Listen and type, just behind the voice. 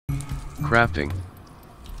Crafting.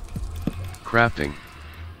 Crafting.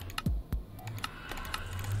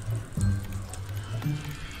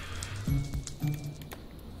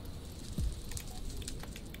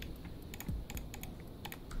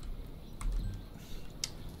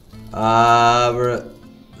 We're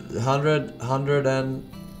at 100 and...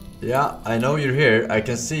 Yeah, I know you're here. I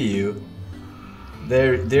can see you.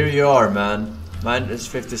 There you are, man. Mine is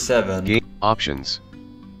 57. Game options.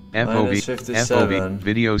 Mine FOV, is 57. FOV,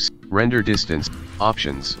 videos, render distance,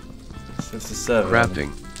 options. 57.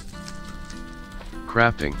 Crafting.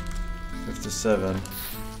 Crafting. 57.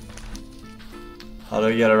 How do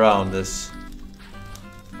I get around this?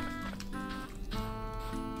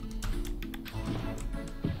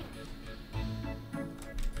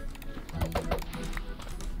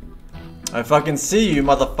 I fucking see you,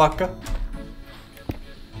 motherfucker.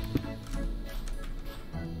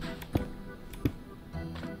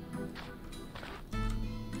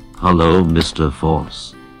 Hello, Mr.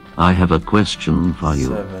 Force. I have a question for you.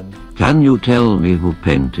 7. Can you tell me who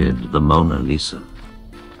painted the Mona Lisa?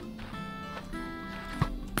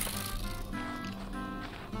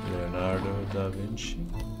 Leonardo da Vinci.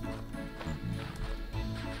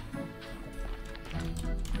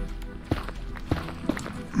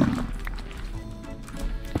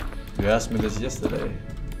 You asked me this yesterday.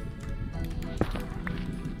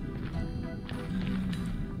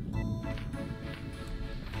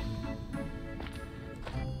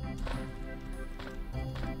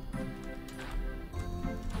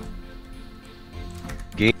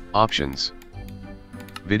 Game options.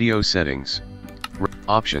 Video settings.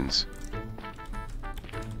 Options.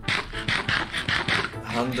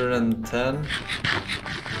 110.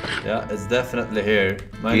 Yeah, it's definitely here.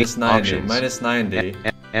 Minus 90. Options. Minus 90.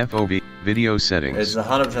 FOV, video settings. It's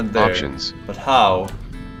 100% there. Options. But how?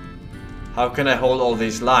 How can I hold all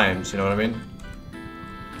these lines? You know what I mean?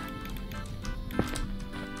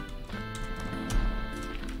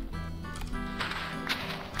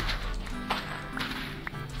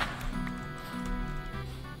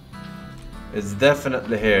 It's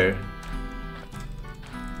definitely here.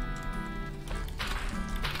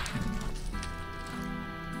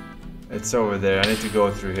 It's over there. I need to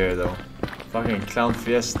go through here though. Fucking Clown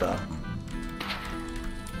Fiesta.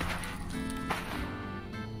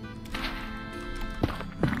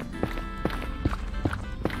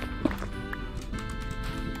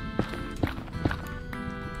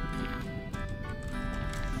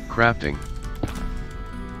 Crafting.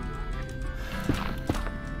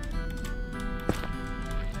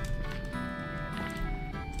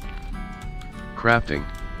 Crafting.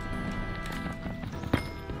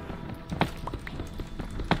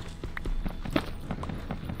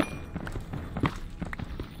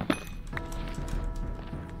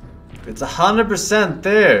 It's 100%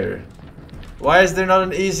 there. Why is there not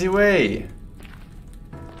an easy way?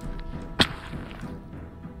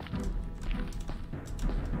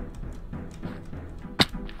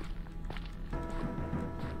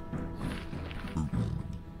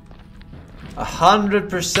 A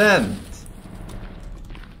 100%.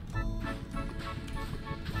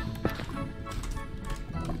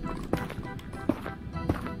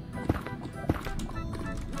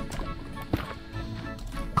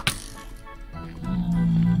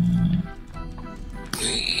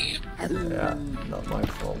 Yeah, not my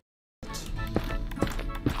fault.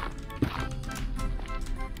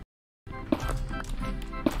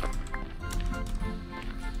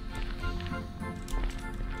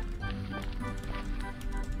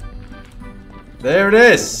 There it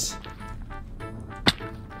is!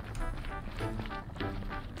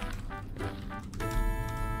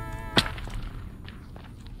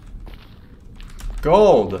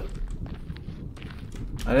 Gold!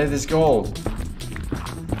 I need this gold.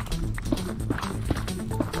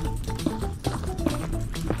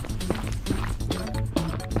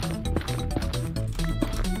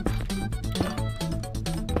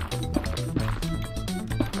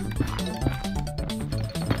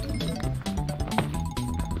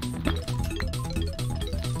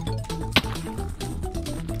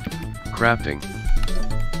 Crafting.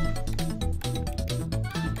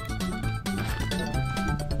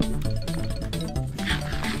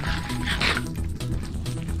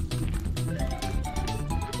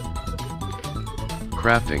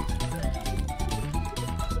 Crafting.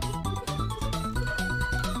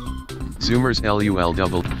 Zoomers LUL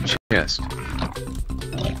double chest.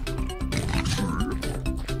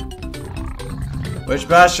 Which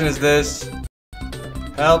bastion is this?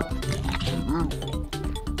 Help!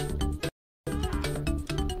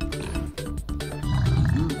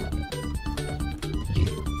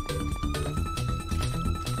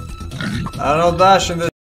 I don't know bastion this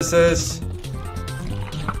is.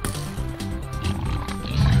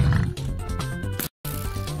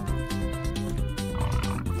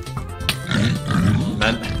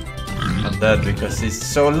 Man, I'm dead because he's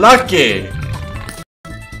so lucky.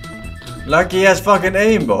 Lucky he has fucking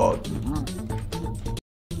aimbot.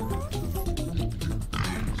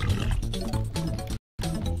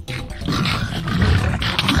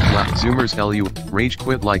 Zoomers LU, rage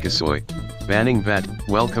quit like a soy. Banning vet,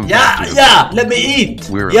 welcome back to let me eat.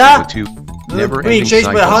 We're yeah, two. Never ending chased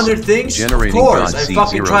by cycles. 100 things. Generating of course, God I seed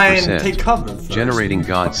fucking 0%. try and take cover first. Generating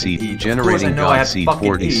God seed. Generating God seed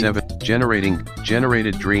 47.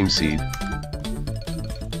 Generated dream seed.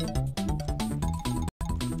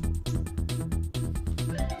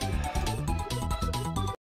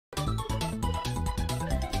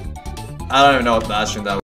 I don't even know what bashing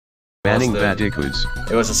that was. Banning Vatikus.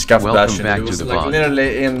 It was a scuff Welcome bashing. back It was to the like bog.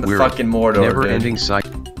 literally in the We're fucking Mordor. Never dude. ending cycle.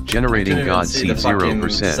 Generating God seed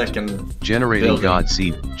 0%. Generating God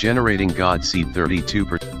seed. Generating God seed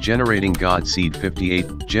 32%. Generating God seed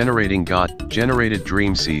 58. Generated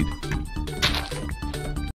dream seed.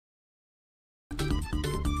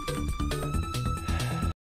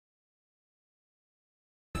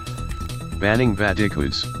 Banning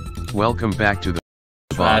Vatikus. Welcome back to the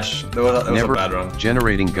Trash. That was Never a bad run.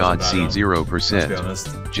 generating God seed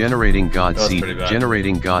 0%. Generating God seed.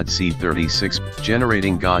 Generating God seed 36.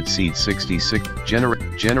 Generating God seed 66.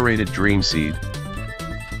 Generated dream seed.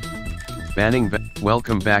 Banning.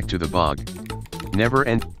 Welcome back to the bog. Never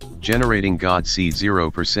end. Generating God seed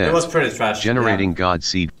 0%. It was pretty trash. Generating God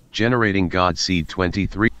seed. Generating God seed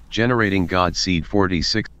 23. Generating God seed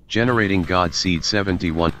 46. Generating God seed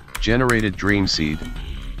 71. Generated dream seed.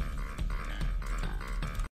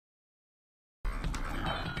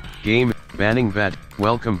 Game, banning vet,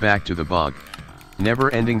 welcome back to the bog.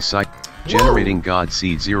 Never ending cycle. Generating God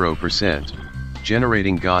seed 0%.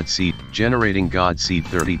 Generating God seed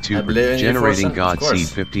 32%. Generating God seed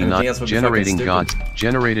 59. Generating God,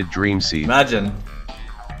 generated dream seed. Imagine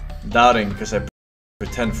doubting because I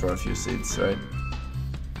pretend for a few seeds, right?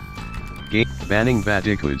 Game, banning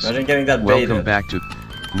Vatikus. Imagine getting that Welcome baited. back to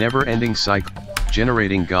never ending cycle.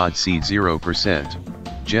 Generating God seed 0%.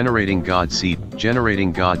 Generating God seed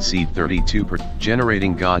 32%.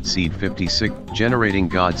 Generating God seed 56. Generating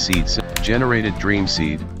God seed generated dream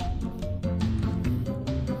seed.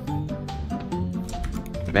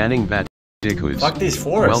 Banning Vatikus. Fuck these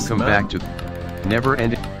forests, Welcome man. back to never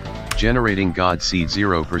ending. Generating God seed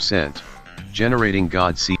 0%. Generating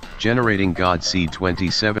God seed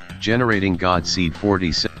 27. Generating God seed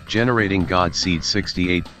 47. Generating God seed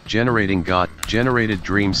 68. Generated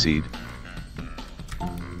dream seed.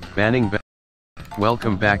 Banning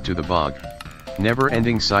welcome back to the bog. Never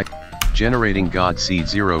ending cycle. Generating God seed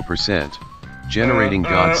 0%. Generating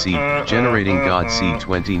God seed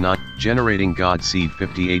 29. Generating God seed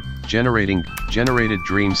 58. Generated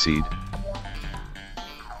dream seed.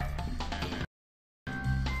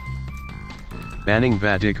 Banning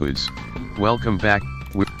Vatikus. Welcome back.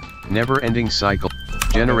 Never ending cycle.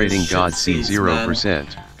 Generating God seed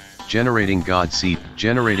 0%. Generating God seed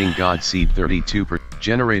 32%.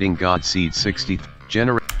 Generating God seed 60.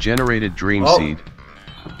 Generated dream seed.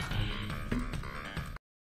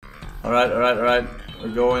 Alright. We're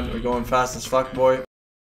going fast as fuck, boy.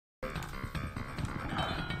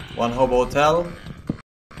 One hobo hotel.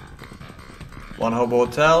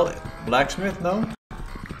 Blacksmith, no?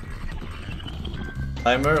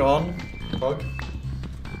 Timer on. Bug.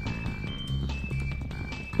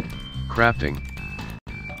 Crafting.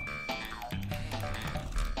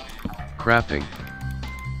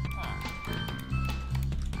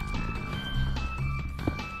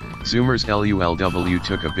 Zoomers LULW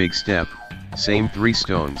took a big step, same 3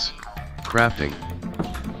 stones. Crafting.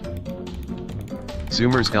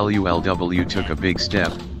 Zoomers LULW took a big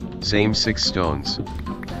step, same 6 stones.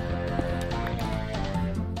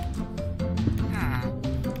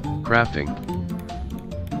 Crafting.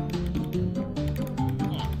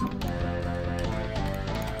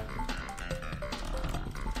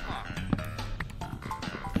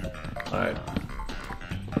 Alright.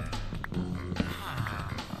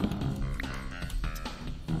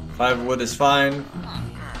 Five wood is fine.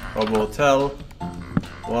 Hobo hotel.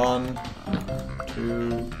 1,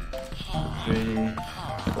 2, 3,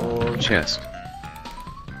 4. Chest.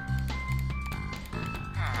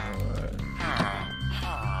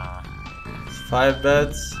 It's 5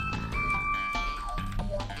 beds.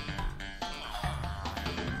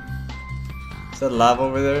 Is that lava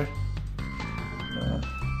over there? No.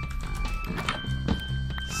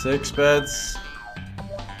 6 beds.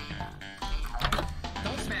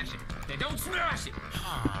 Don't smash it. Don't smash it.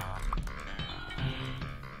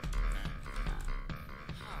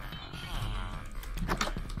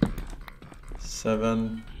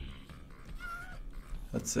 7.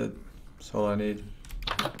 That's it. That's all I need.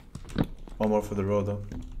 One more for the road though.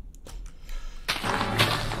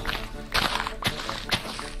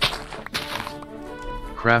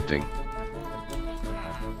 Crafting.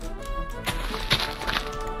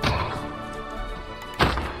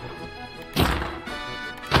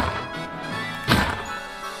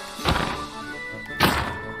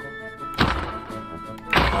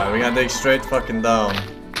 Alright, we gotta dig straight fucking down.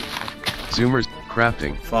 Zoomers.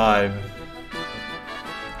 Crafting. 5.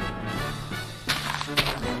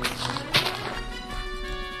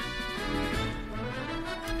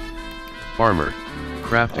 Farmer.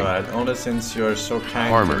 Crafting. Alright, only since you're so kind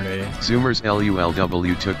Farmer. to me. Zoomers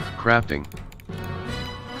LULW took. Crafting.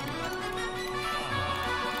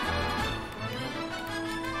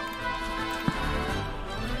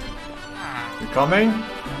 You coming?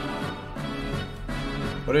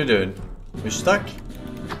 What are you doing? You stuck?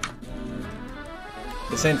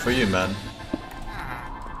 This ain't for you, man.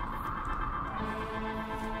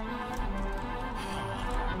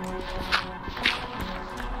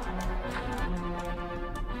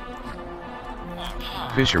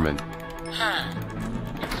 Fisherman.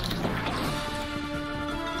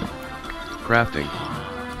 Crafting.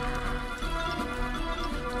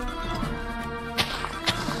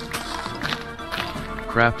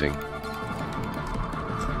 Crafting.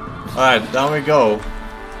 Alright, down we go.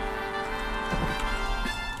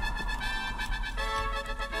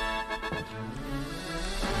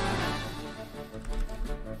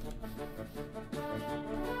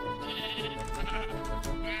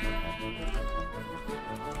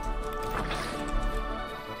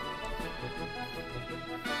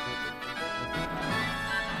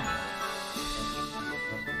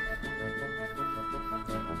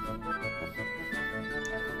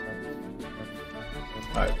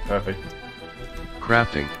 Alright, perfect.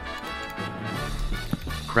 Crafting.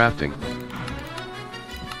 Crafting.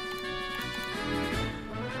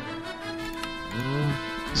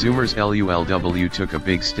 Zoomers LULW took a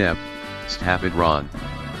big step. Stab it, Ron.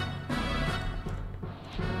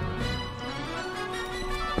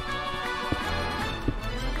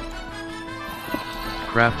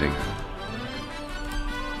 Crafting.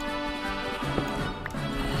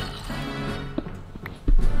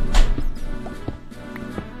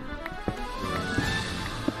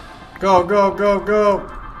 Go, go, go, go!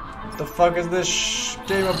 What the fuck is this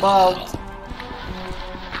game about?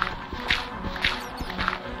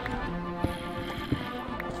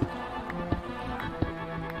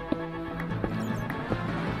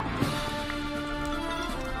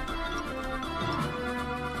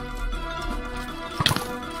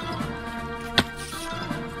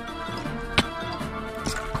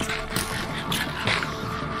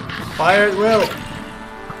 Fire at will!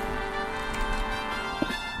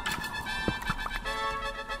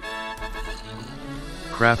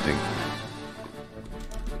 Crafting.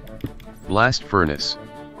 Blast furnace.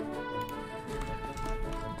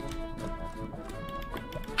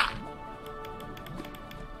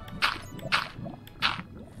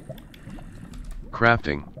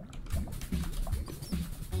 Crafting.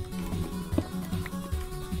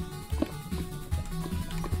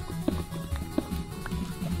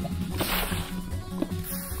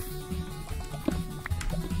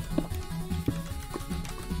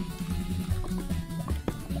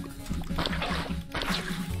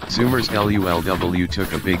 Zoomers LULW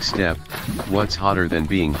took a big step. What's hotter than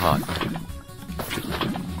being hot?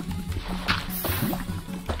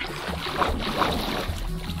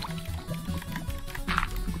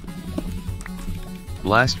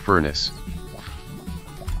 Blast furnace.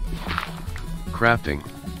 Crafting.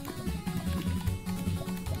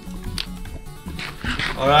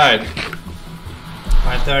 Alright.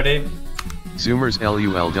 5:30. Zoomers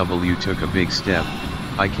LULW took a big step.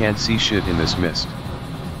 I can't see shit in this mist.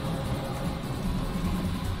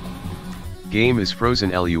 Game is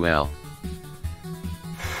frozen LUL.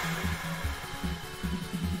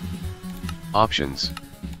 Options.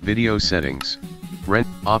 Video settings. Rent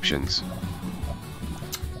options.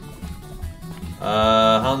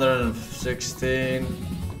 116.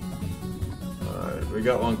 Alright, we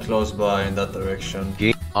got one close by in that direction.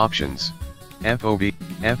 Game options. FOV.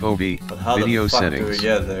 But how Video the fuck settings. do we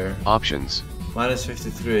get there? Options. Minus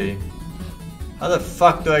 53. How the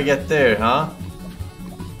fuck do I get there, huh?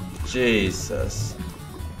 Jesus.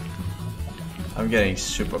 I'm getting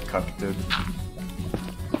super cucked, dude.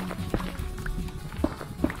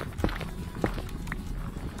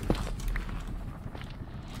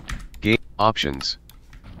 Game options.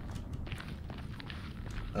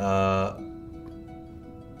 Uh,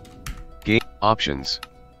 Game options.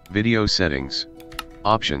 Video settings.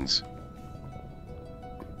 Options.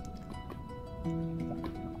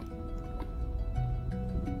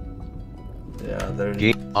 Nether.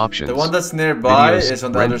 Game options. The one that's nearby Videos, is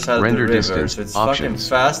on the other side of the render river, distance, so it's options, fucking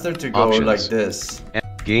faster to go options. like this.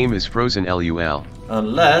 Game is frozen LUL.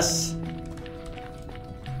 Unless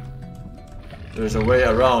there's a way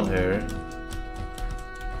around here.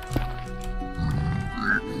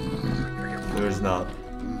 There is not.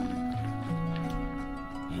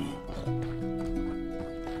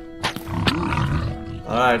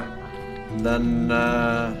 Alright, then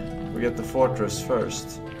we get the fortress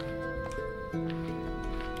first.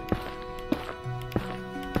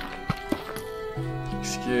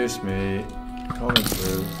 Excuse me, coming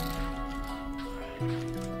through.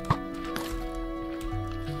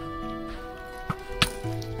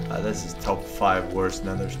 This is top 5 worst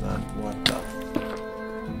nethers, man. What the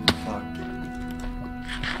fuck?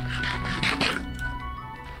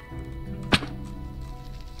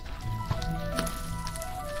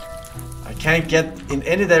 I can't get in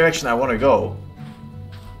any direction I want to go.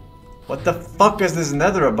 What the fuck is this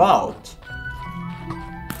nether about?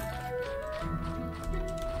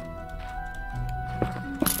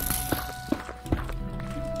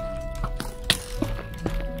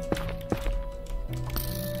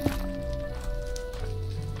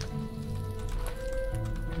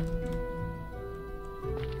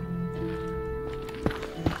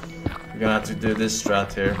 We're gonna have to do this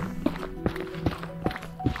strat here.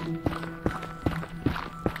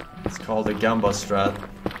 It's called the Gamba strat.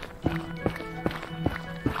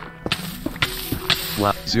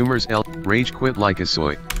 Zoomers L. Rage quit like a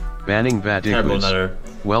soy. Banning Terrible Vatikus. nether.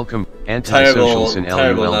 Welcome, antisocials in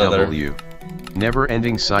Terrible LULW.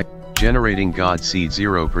 Never-ending cycle. Generating God Seed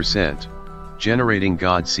 0%. Generating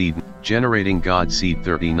God Seed. Generating God Seed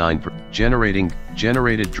 39%.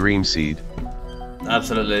 Generated Dream Seed.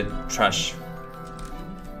 Absolutely trash.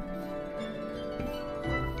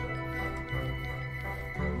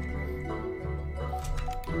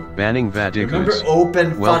 Banning Vatikus. Remember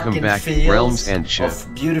open Welcome fucking back, fields Realms and Ship.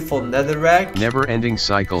 of beautiful netherrack? Never-ending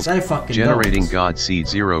cycle. I fucking Generating don't. God Seed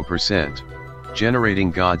 0%.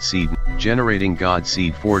 Generating God Seed. Generating God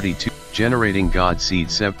Seed 42. Generating God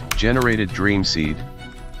Seed 7. Generated Dream Seed.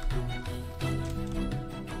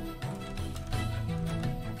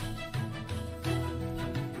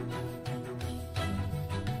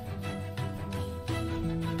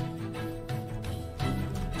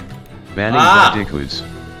 Banning Vatikus.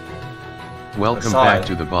 Welcome back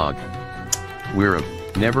to the bog. We're a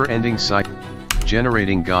never-ending cycle.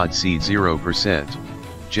 Generating God Seed 0%.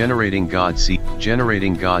 Generating God Seed.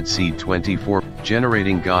 Generating God Seed 24.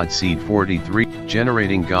 Generating God Seed 43.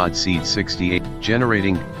 Generating God Seed 68.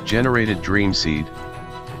 Generated Dream Seed.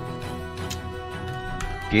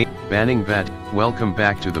 Banning Vat. Welcome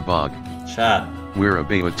back to the bog. Chat. We're a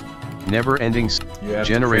beta. Never-ending.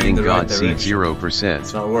 Generating God Seed 0%.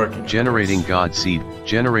 It's not working. Generating God Seed.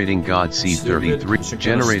 Generating God Seed 33.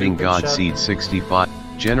 Generating God Seed 65.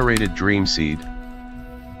 Generated Dream Seed.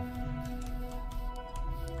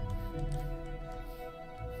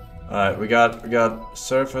 Alright, we got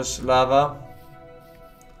surface lava,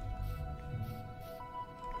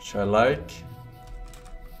 which I like.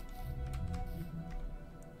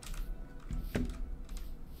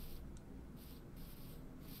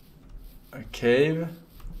 A cave.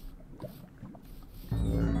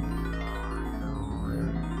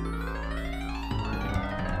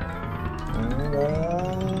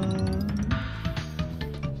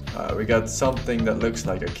 We got something that looks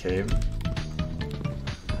like a cave.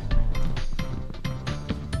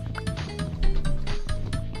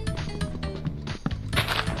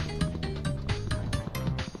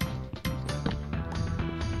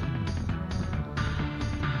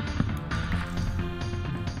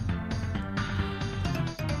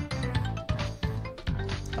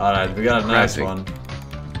 Alright, we got a nice one.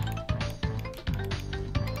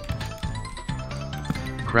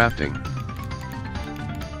 Crafting.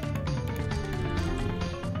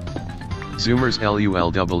 Zoomers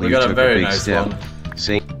LULW took a big nice step. One.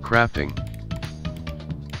 Same crafting.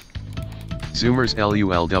 Zoomers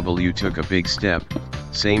LULW took a big step.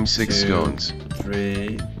 Same 6 stones.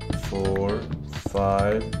 3, 4,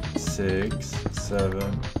 5, 6,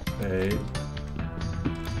 7, 8.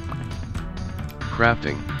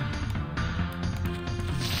 Crafting.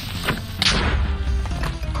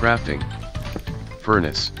 Crafting.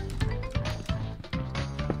 Furnace.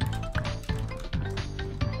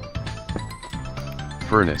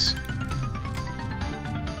 Furnace.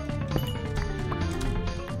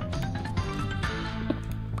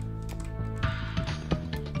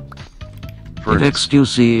 If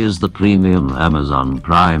XQC is the premium Amazon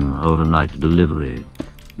Prime overnight delivery,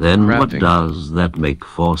 then what Crafting. does that make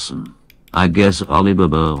Forsen? I guess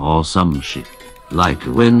Alibaba or some shit. Like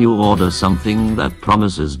when you order something that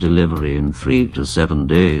promises delivery in 3 to 7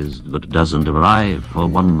 days, but doesn't arrive for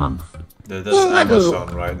 1 month. Dude, that's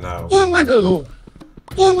Amazon right now.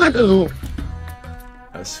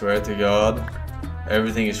 I swear to God,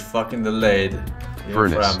 everything is fucking delayed.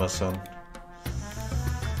 Even for Amazon.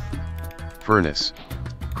 Furnace.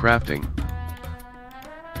 Crafting.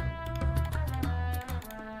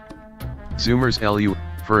 Zoomers LU.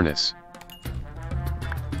 Furnace.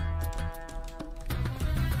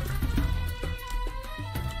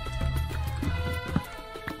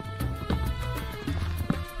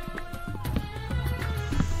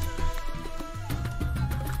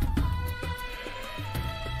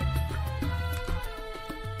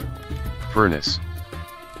 Furnace.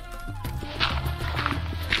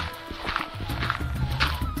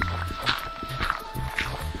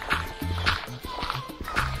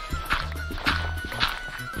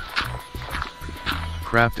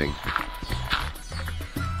 Crafting.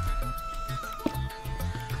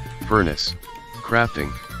 Furnace.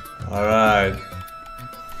 Crafting. Alright.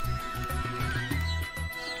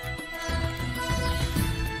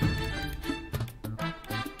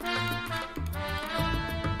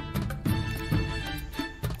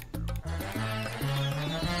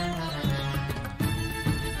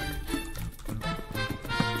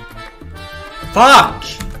 Fuck!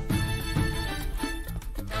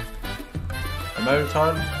 Am I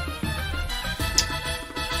retarded?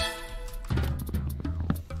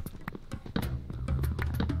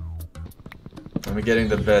 I'm getting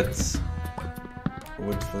the beds.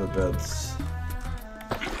 Wood for the beds.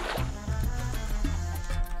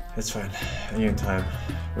 It's fine. Any in time.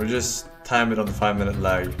 We'll just time it on the 5-minute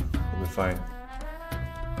lag. We'll be fine.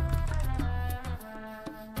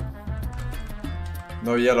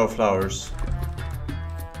 No yellow flowers.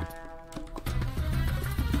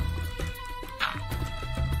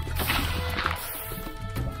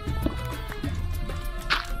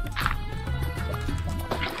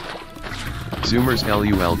 Zoomers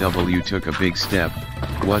LULW took a big step.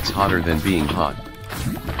 What's hotter than being hot?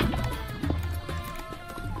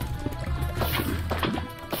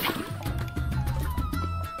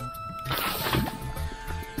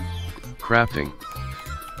 Crafting.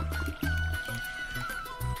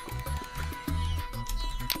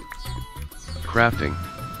 Crafting.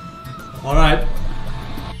 Alright.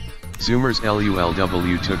 Zoomers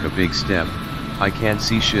LULW took a big step. I can't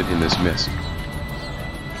see shit in this mist.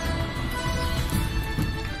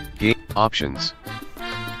 Game options.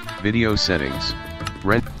 Video settings.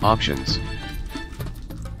 Rent options.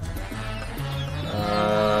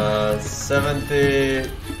 70,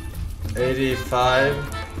 85.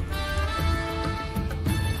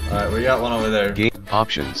 Alright, we got one over there. Game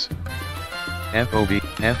options.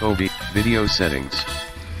 FOV, video settings.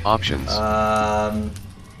 Options.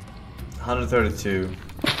 132.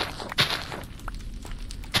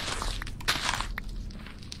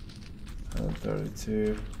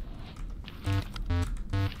 132.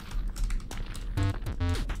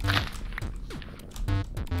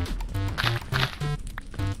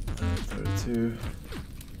 132.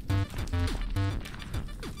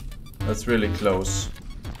 That's really close.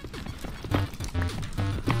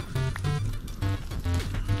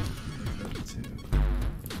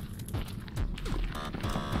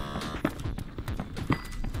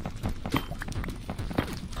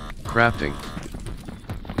 Crafting.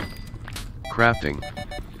 Crafting.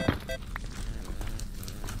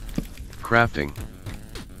 Crafting.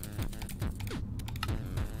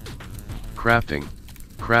 Crafting.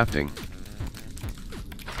 Crafting.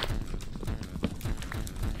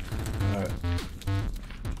 Alright.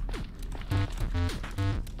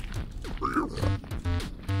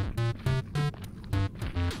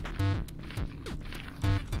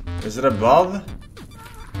 Is it above?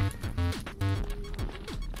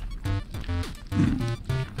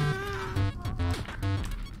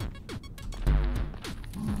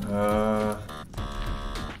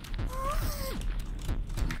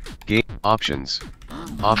 Game options.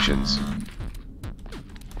 Options.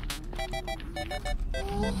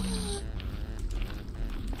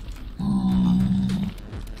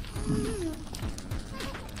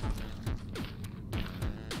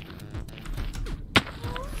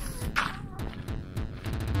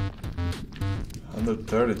 Under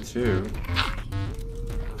 32.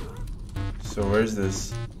 So where's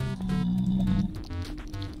this?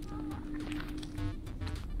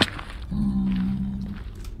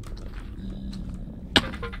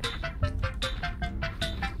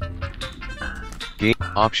 Game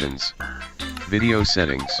options. Video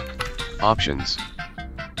settings. Options.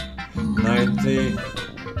 90.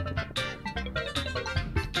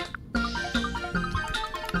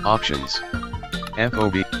 Options.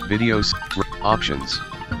 FOB, videos, options.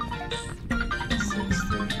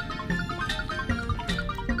 60.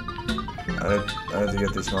 I have to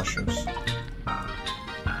get these mushrooms.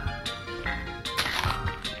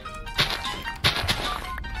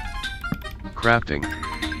 Crafting.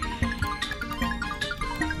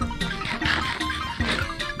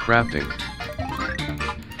 Crafting.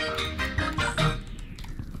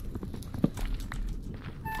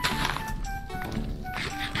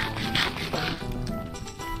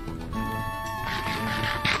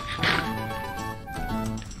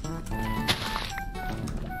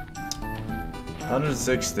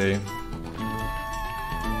 $160.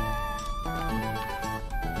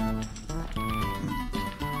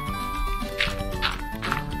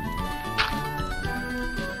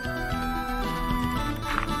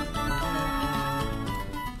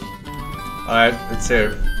 Alright, it's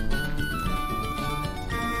here.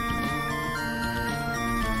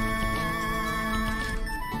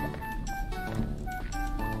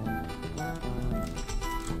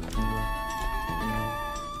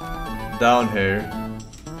 Down here.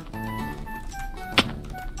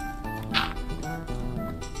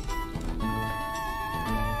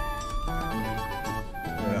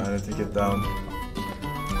 Yeah, I need to get down.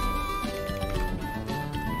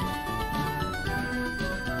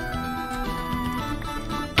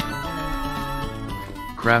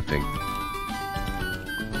 Crafting.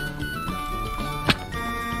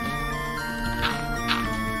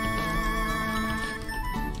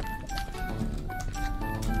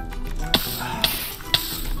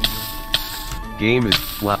 Game is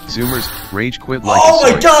Zoomers rage quit like oh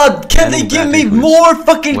a my god! Can they give me more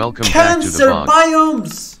fucking cancer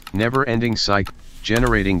biomes? Never ending cycle.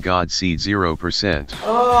 Generating God Seed 0%.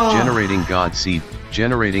 Oh. Generating God Seed.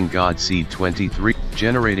 Generating God Seed 23.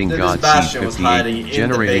 Generating God Seed 58.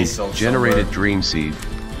 Generated Dream Seed.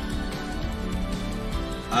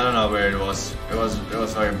 I don't know where it was. It was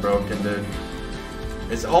fucking broken, dude.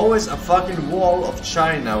 It's always a fucking wall of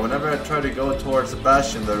China whenever I try to go towards the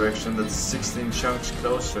Bastion direction that's 16 chunks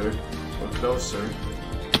closer or closer.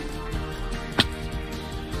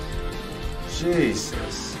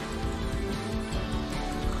 Jesus.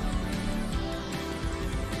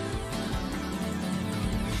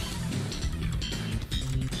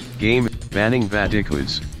 Game banning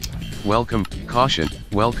Vatikus. Welcome, caution,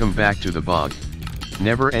 welcome back to the bog.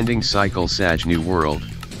 Never ending cycle Sag New World.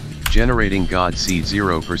 Generating God Seed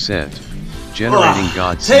 0%. Generating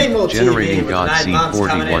God Seed. Generating God Seed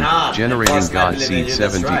 41. Generating God Seed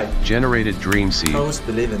 70. Right. Generated Dream Seed. Pros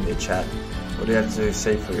believe in me, chat. What do you have to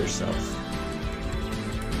say for yourself?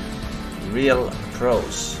 Real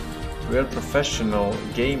pros. Real professional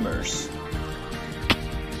gamers.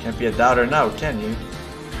 Can't be a doubter now, can you?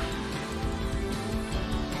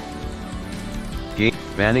 Game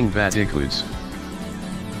banning Vatikus.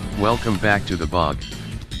 Welcome back to the bog.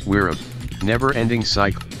 We're a never-ending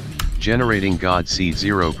cycle. Generating God Seed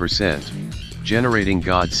 0%. Generating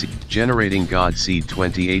God Seed. Generating God Seed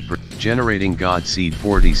 28%. Generating God Seed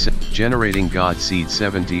 47. Generating God Seed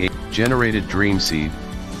 78. Generated Dream Seed.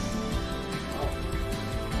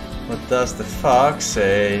 What does the fox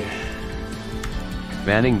say?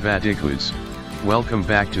 Banning Vatikus. Welcome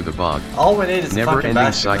back to the bog. All we need is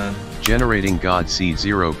never-ending cycle. Generating God Seed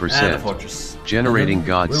 0%. Generating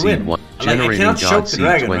God Seed 1. Generating God Seed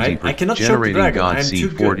 20%. Generating God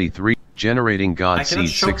Seed 43. Generating God Seed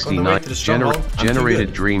 69.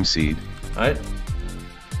 Generated Dream Seed. Right.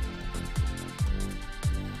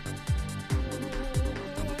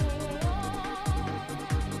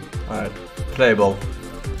 Alright. Play ball.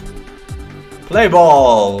 Play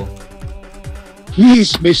ball!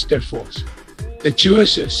 Please, Mr. Forsen. The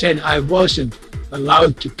Chooser said I wasn't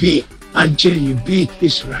allowed to pee until you beat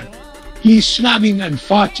this run. He's slamming and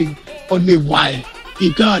farting on me while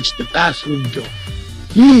he guards the bathroom door.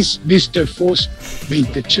 Please, Mr. Forsen,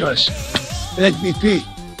 make the choice. Let me pee.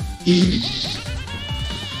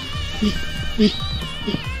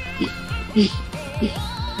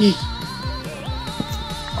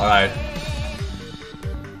 Alright.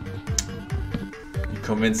 You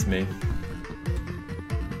convinced me.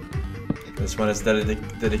 This one is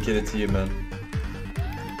dedicated to you, man.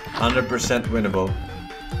 100% winnable.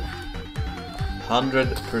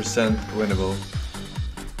 100% winnable.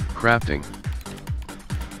 Crafting.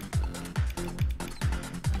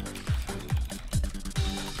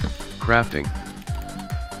 Crafting.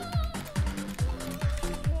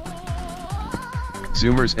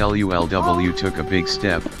 Zoomers LULW took a big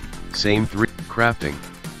step. Same 3. Crafting.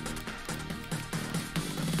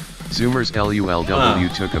 Zoomers LULW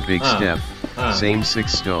took a big step. Same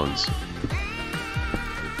 6 stones.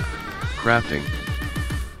 Crafting.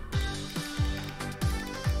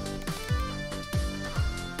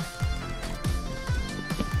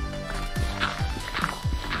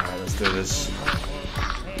 do this.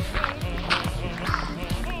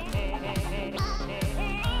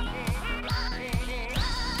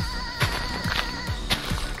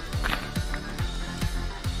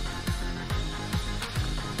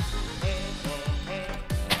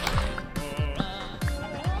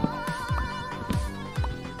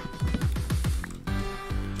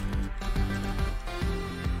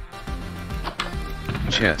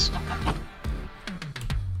 Chest.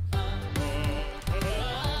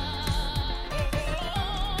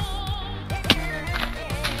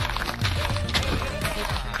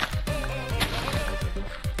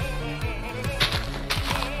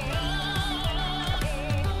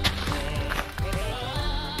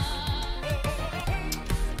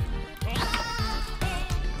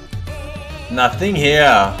 Nothing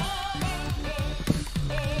here.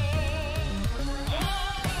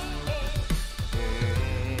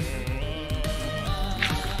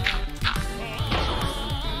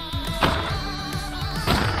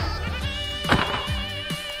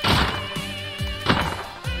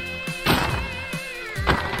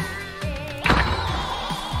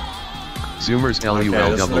 Zoomers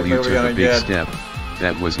LULW took a big step.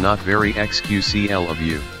 That was not very XQCL of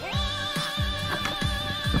you.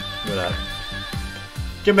 Give me that.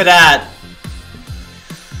 Give me that!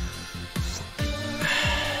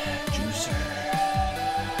 Juicer.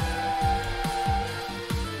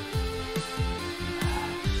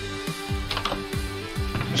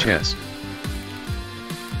 Chest.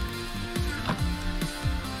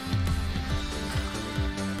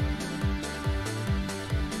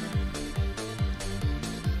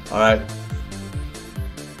 Alright.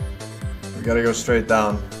 We gotta go straight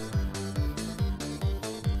down.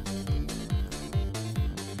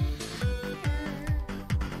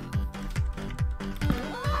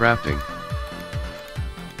 Crafting.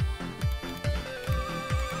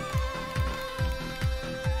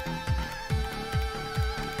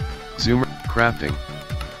 Zoomer, crafting.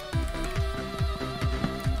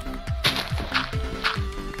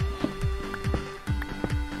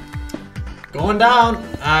 Going down.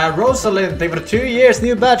 Rosalind, thank you for 2 years.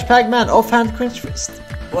 New badge, Pac-Man, offhand quench fist.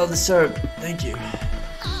 Well deserved. Thank you.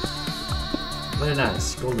 Very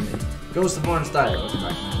nice. Golden Me. Ghost of Orange Dyer. Welcome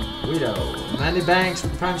back, man. Widow. Mandy Banks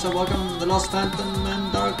with the Prime Sub. Welcome. The Lost Phantom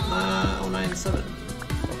and Dark 097.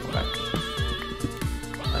 Welcome back.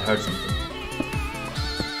 I heard something.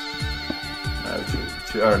 No,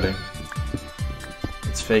 too early.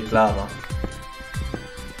 It's fake lava.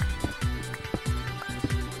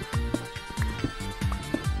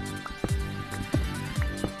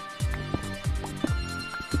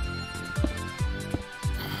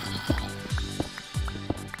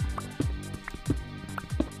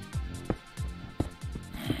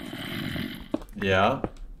 Yeah.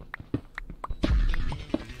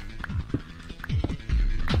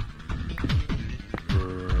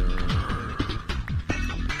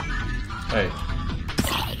 Hey.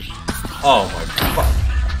 Oh my fuck.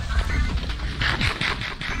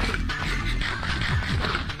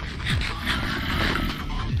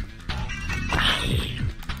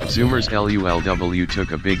 Zoomers LULW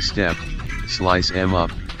took a big step. Slice M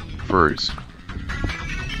up. Furs.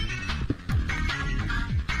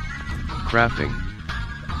 Crafting.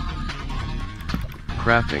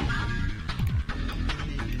 Crafting.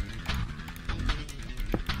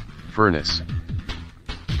 Furnace.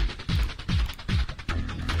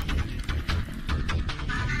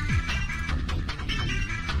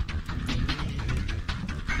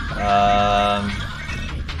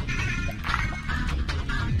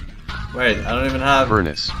 Wait, I don't even have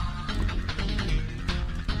furnace.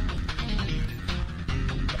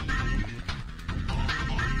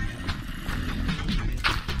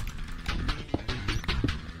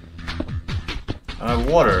 I have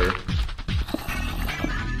water.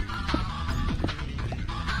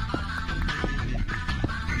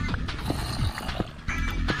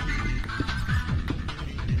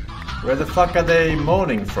 Where the fuck are they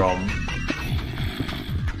moaning from?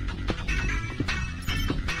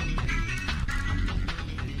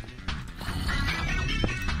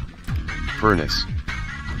 Furnace.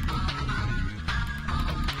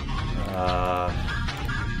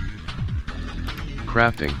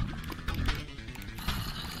 Crafting.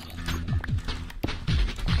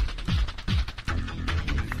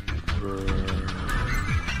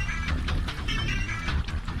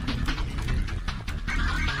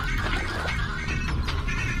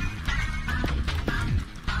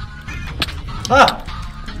 Ah!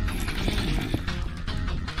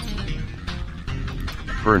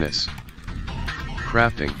 Furnace.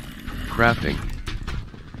 Crafting. Crafting.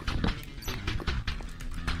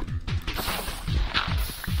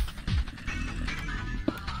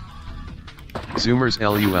 Zoomers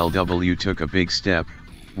LULW took a big step.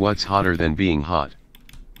 What's hotter than being hot?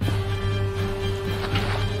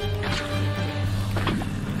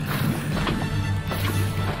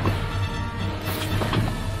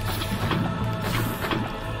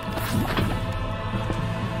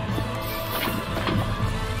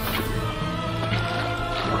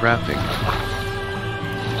 Crafting.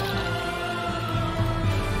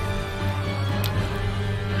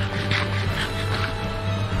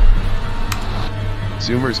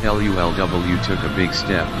 Zoomers LULW took a big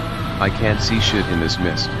step. I can't see shit in this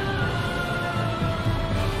mist.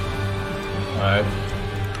 Alright.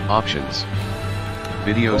 Options.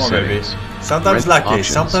 Video Come on, settings. baby. Sometimes Rent lucky, options.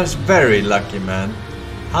 sometimes very lucky, man.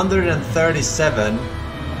 137.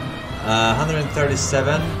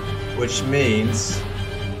 137, which means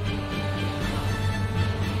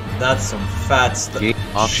that's some fat Game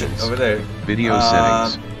stuff options. over there. Video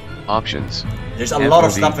settings. Options. There's a lot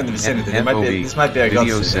of FOV, stuff in the vicinity. This might be a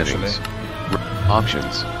video godsend, settings. actually.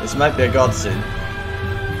 Options. This might be a godsend.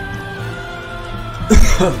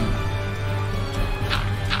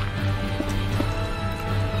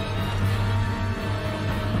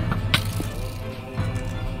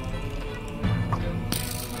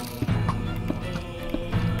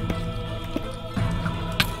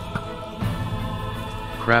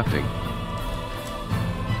 Crafting.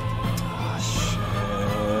 Oh,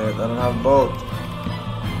 shit, I don't have a boat.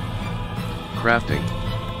 Crafting.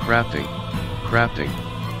 Crafting. Crafting.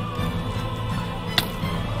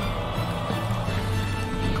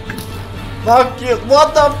 Fuck you!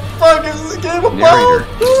 What the fuck is this game about? Narrator.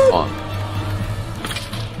 On.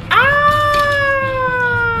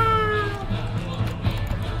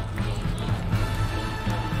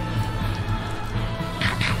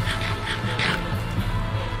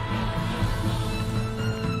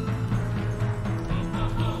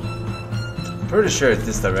 Pretty sure it's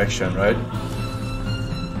this direction, right?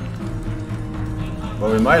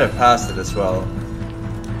 Well, we might have passed it as well.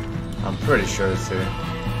 I'm pretty sure it's here.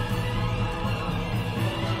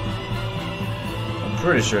 I'm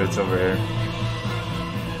pretty sure it's over here.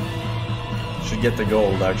 Should get the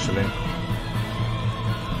gold, actually.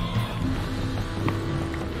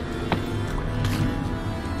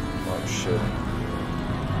 Oh shit.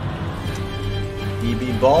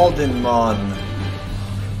 E.B. Baldwin, man.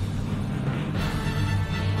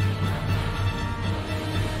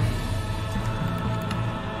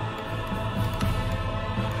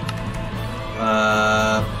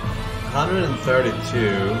 Uh,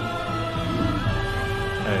 132.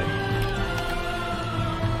 Hey.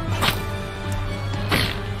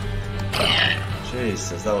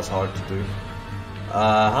 Jesus, that was hard to do.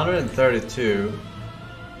 132.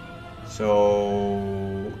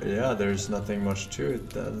 So yeah, there's nothing much to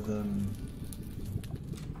it other than.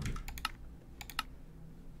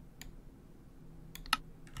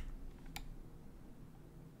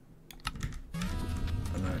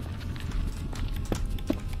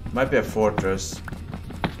 Might be a fortress.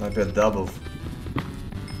 Might be a double.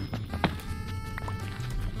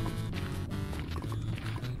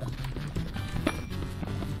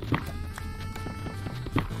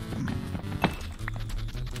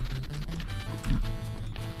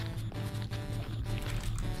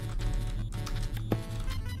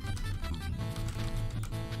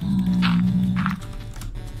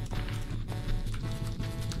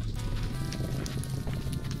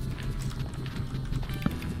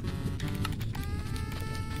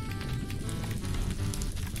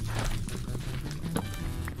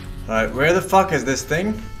 Alright, where the fuck is this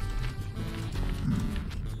thing?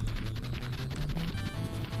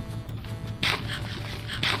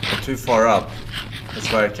 Too far up. That's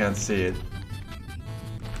why I can't see it.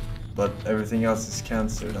 But everything else is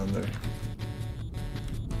cancelled under.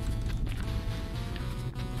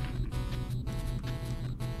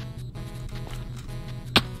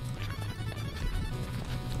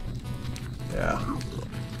 Yeah.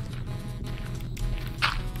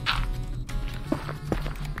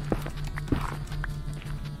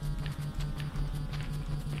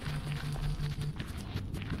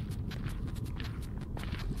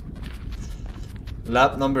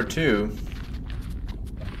 Lap number 2.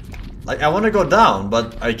 Like, I want to go down,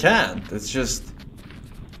 but I can't. It's just...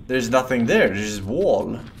 There's nothing there. There's just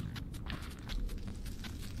wall.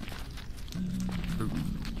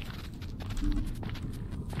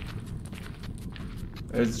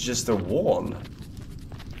 It's just a wall.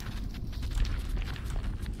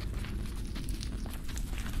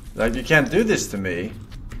 Like, you can't do this to me.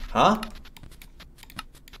 Huh?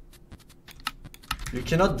 You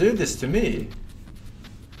cannot do this to me.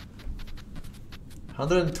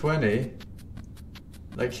 120.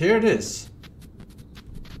 Like, here it is.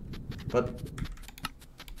 But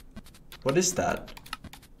What is that?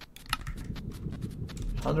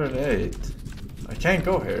 108. I can't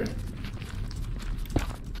go here.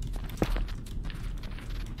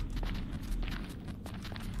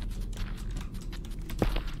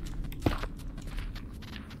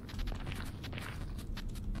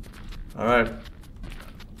 Alright.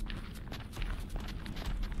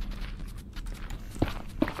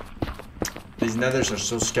 These nethers are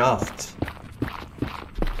so scuffed.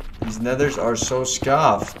 These nethers are so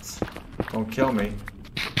scuffed. Don't kill me.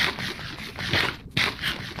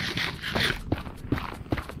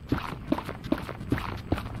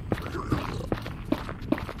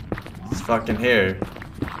 It's fucking here.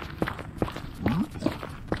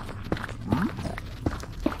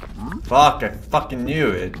 Fuck, I fucking knew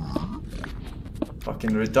it.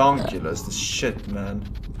 Fucking redonkulous, this shit, man.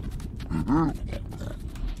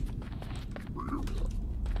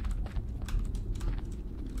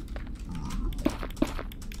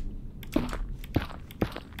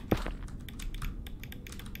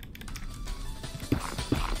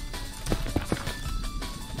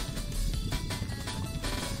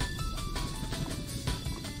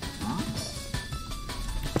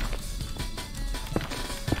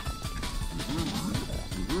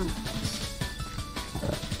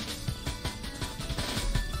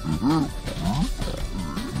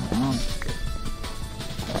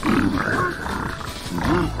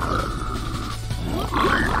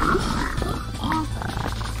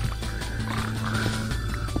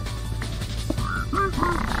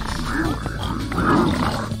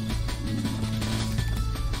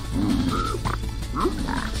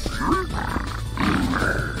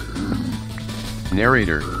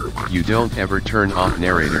 Narrator, you don't ever turn off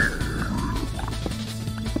narrator.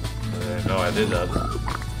 No, I did that.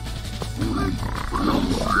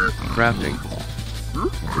 Crafting.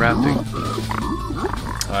 Crafting.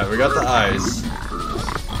 Alright, we got the eyes.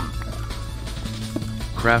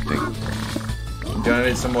 Crafting. I'm gonna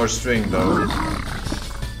need some more string though.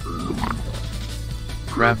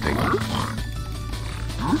 Crafting.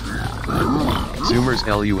 Zoomers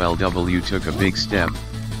LULW took a big step.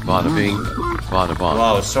 Bada bing, bada bong.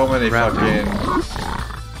 Wow, so many Crafting. fucking...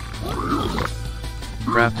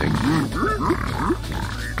 Crafting.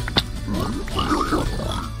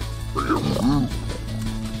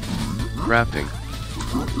 Crafting.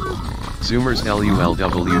 Zoomers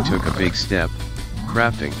LULW took a big step.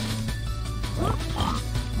 Crafting.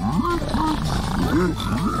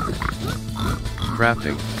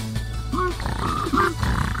 Crafting.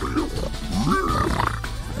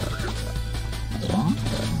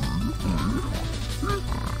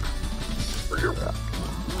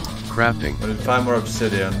 Crafting. We need 5 more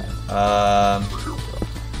obsidian.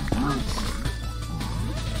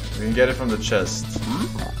 We can get it from the chest.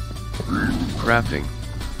 Crafting.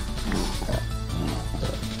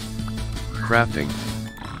 Crafting.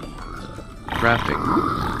 Crafting.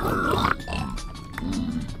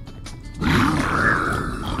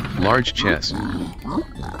 Large chest.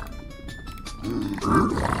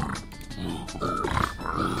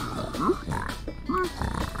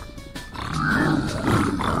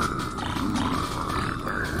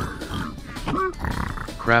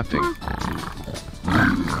 Crafting.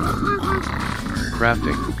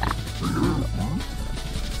 Crafting.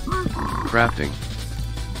 Crafting.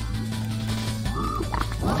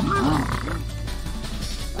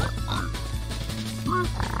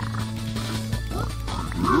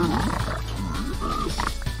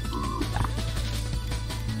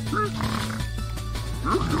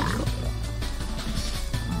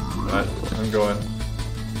 Alright, I'm going.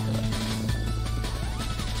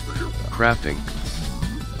 Crafting.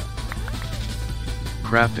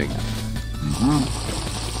 Crafting.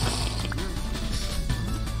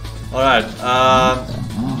 Alright,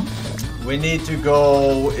 we need to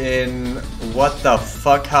go in... What the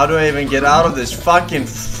fuck? How do I even get out of this fucking...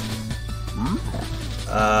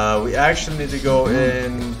 we actually need to go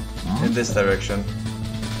in this direction.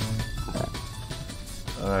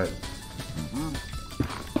 Alright.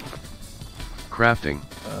 Crafting.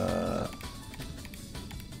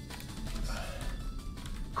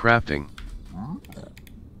 Crafting.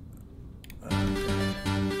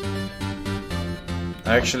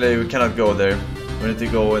 Actually, we cannot go there. We need to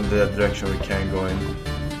go in the direction we can go in.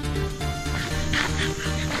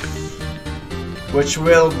 Which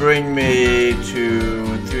will bring me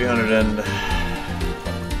to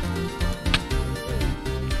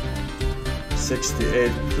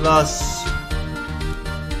 368 plus.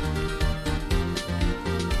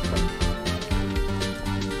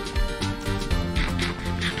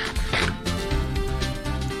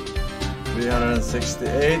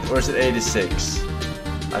 $368, or is it 86?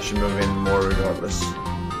 I should move in more regardless.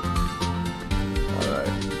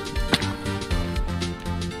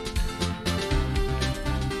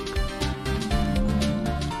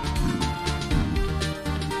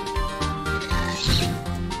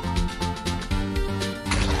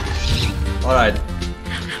 Alright.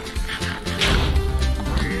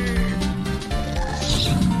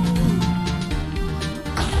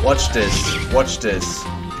 Watch this. Watch this.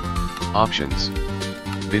 Options.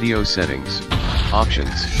 Video settings.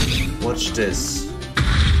 Options. Watch this.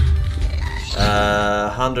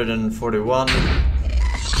 141.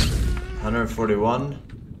 141.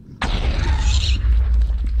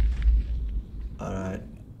 Alright.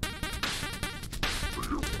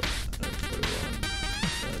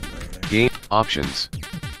 Game options.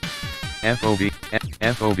 FOV.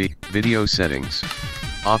 FOV. Video settings.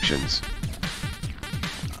 Options.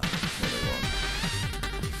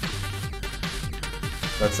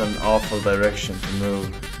 That's an awful direction to move.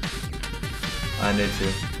 I need to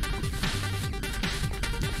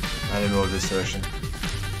move this direction.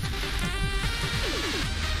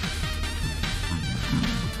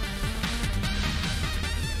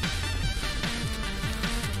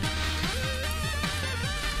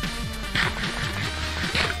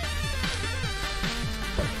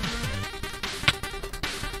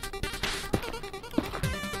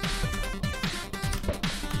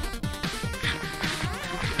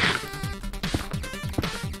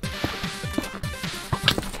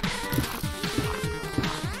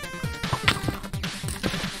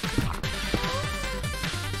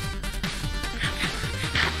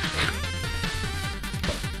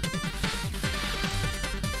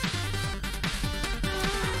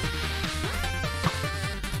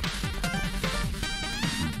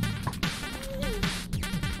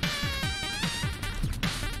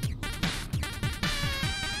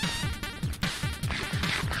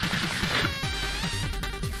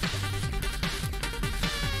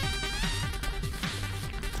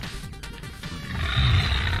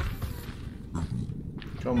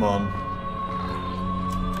 Come on.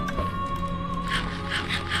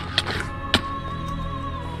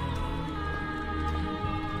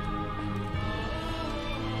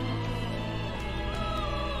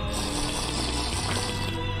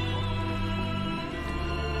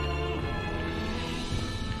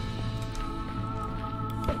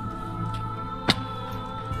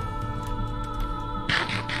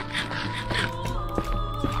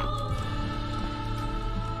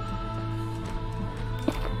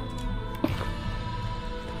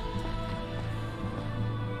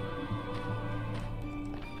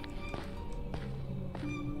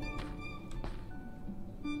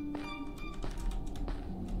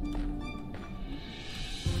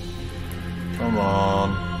 Come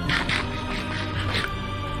on.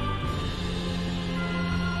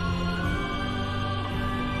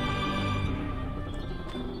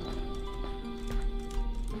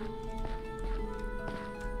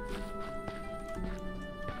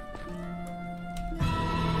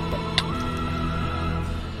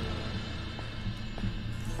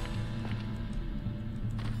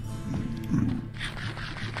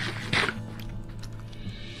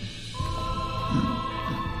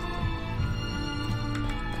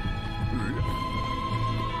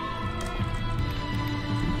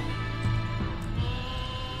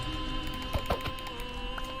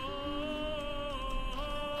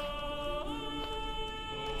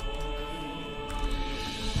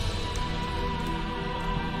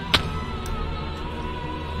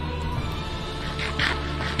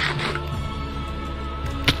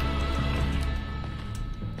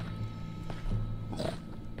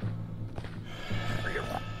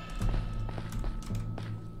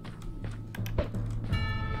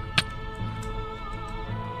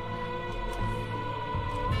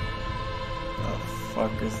 What the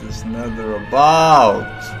fuck is this nether about?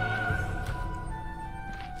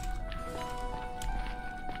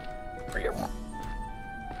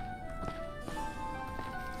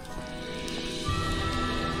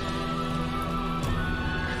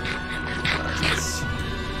 Let's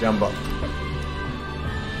jump up.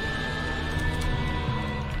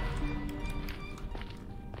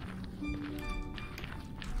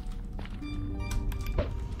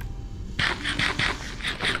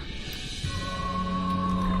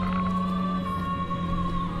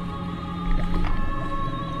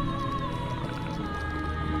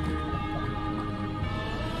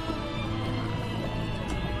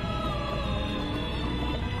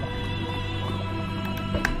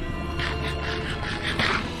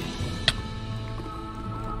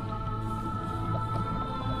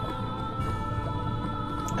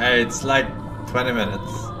 Hey, it's like 20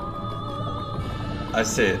 minutes. I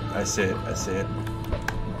see it, I see it, I see it.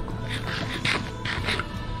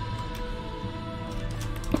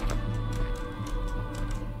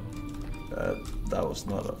 That was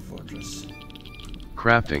not a fortress.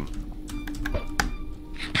 Crafting.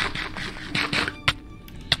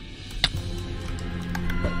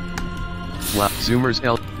 Wow, Zoomers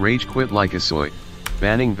L. Rage quit like a soy.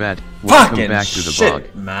 Banning vat. Welcome Fucking back to the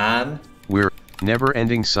shit, bog. man. We're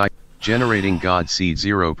never-ending cycle. Generating God seed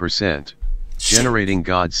 0%. Generating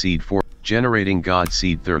God seed 4. Generating God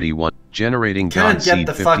seed 31. Generating Can't God get seed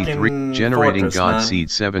the 53. fucking Generating fortress, God man.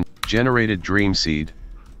 seed 7. Generated dream seed.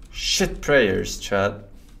 Shit prayers, Chad.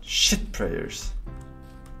 Shit prayers.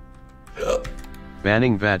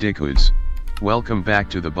 Banning Vatikus. Welcome back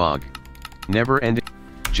to the bog. Never ending.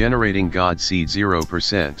 Generating God seed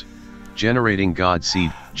 0%. Generating God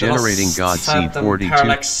seed. Generating God seed 42.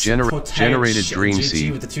 Generated dream GG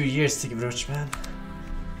seed. with the 2 years, Sticky Broach, man.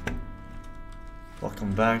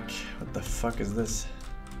 Welcome back. What the fuck is this?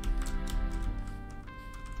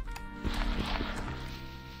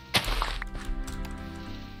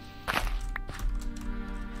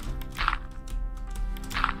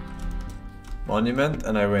 Monument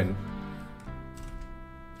and I win.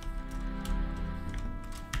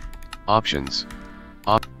 Options.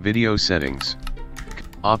 Video settings.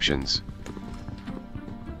 Options.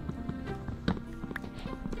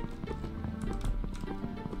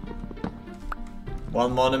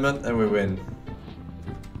 One monument and we win.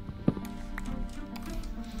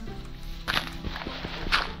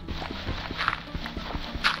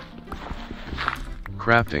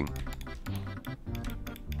 Crafting.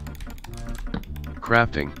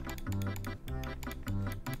 Crafting.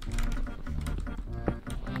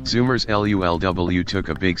 Zoomers LULW took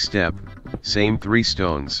a big step, same 3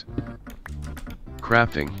 stones.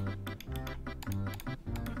 Crafting.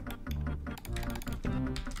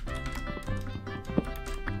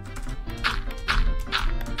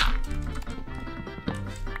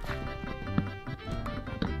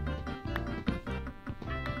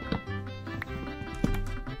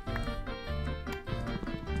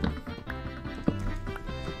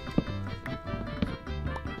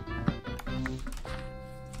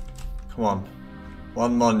 Come on.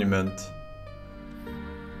 One monument.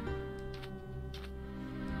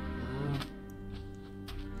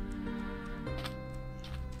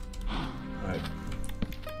 Alright.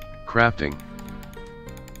 Crafting.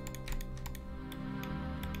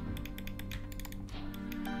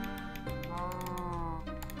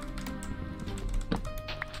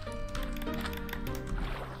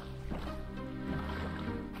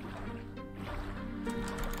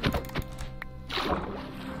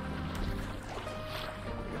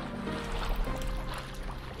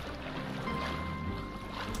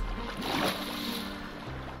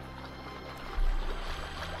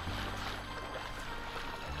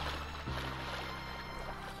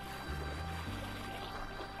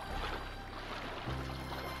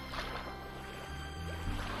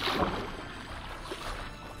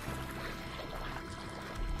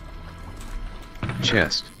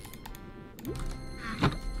 Chest.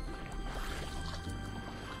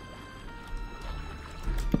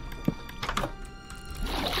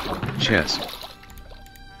 Chest.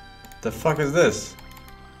 The fuck is this?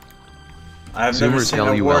 I have never Zoomers seen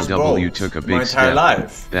a worse bolt LULW took a my big entire step.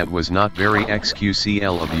 life. That was not very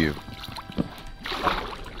XQCL of you.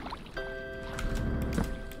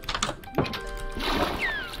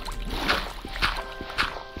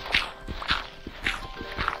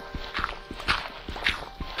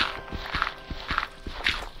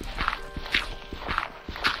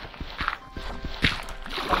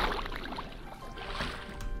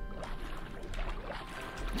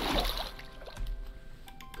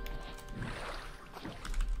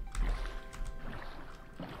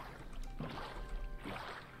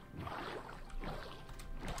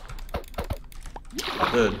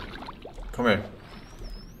 Dude, come here.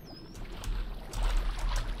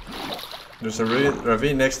 There's a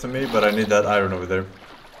ravine next to me, but I need that iron over there.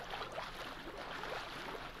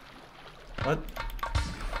 What?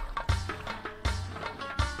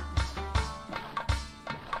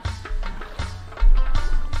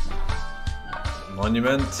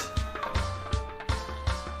 Monument.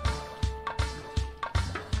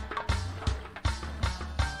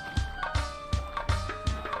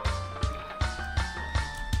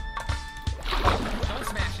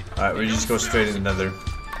 Alright, we just go straight in the nether.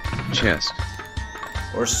 Chest.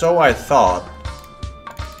 Or so I thought.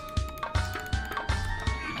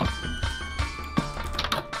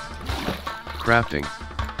 Crafting.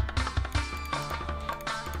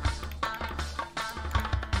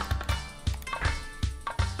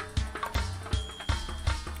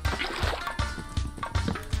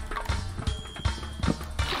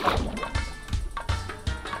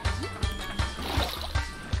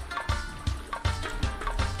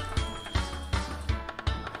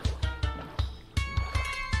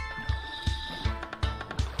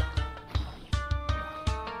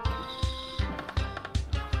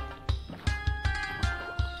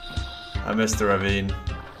 I missed the ravine.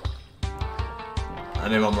 I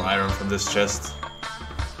need one more iron from this chest.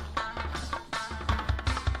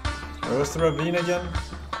 Where was the ravine again?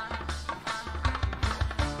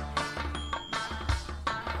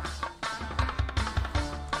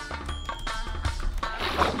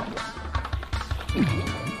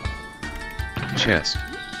 Chest.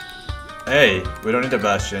 Hey, we don't need a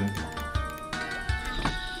bastion.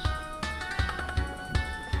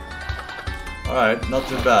 Alright, not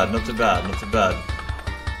too bad, not too bad, not too bad.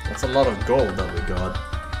 That's a lot of gold that we got.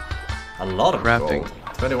 A lot of Crafting.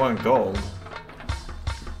 gold. 21 gold.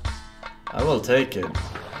 I will take it.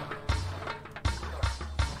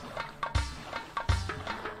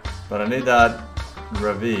 But I need that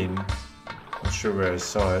ravine. Not sure where I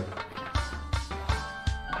saw it.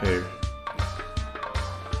 Here.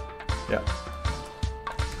 Yeah.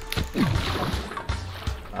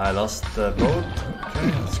 I lost the boat. Okay,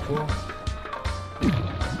 that's cool.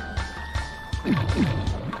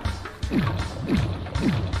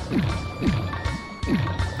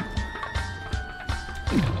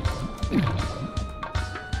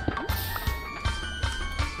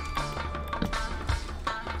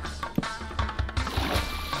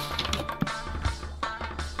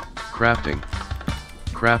 Crafting.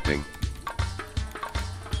 Crafting.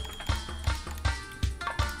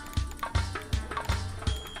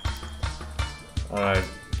 Alright.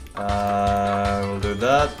 We'll do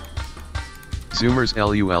that. Zoomers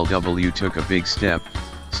LULW took a big step.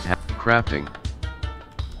 Crafting.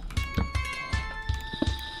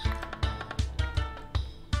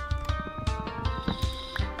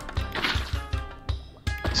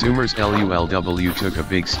 Zoomers LULW took a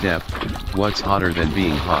big step. What's hotter than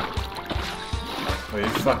being hot? Are you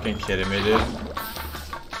fucking kidding me, dude?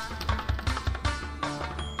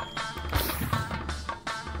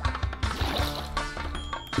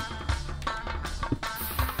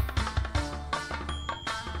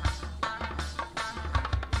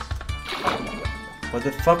 What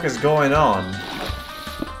the fuck is going on?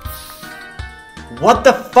 What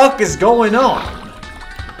the fuck is going on?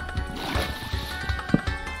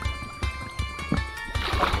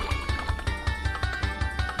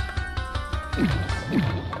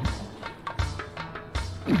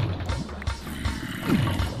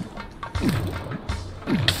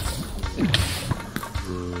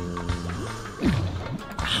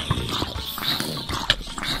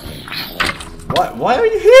 Why are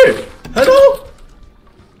you here? Hello?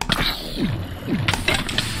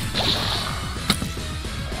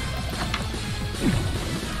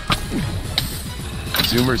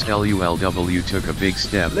 Zoomers LULW took a big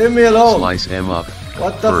step. Leave me alone. Slice M up.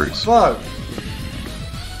 What the Birds. fuck?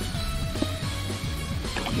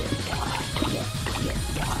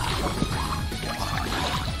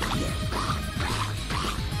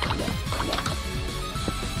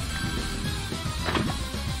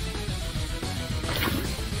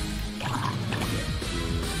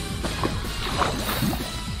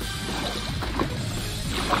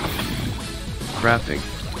 Crafting.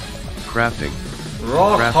 Crafting.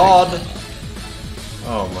 Rock Crafting. hard.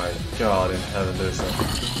 Oh my god, in heaven, there's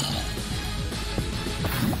a...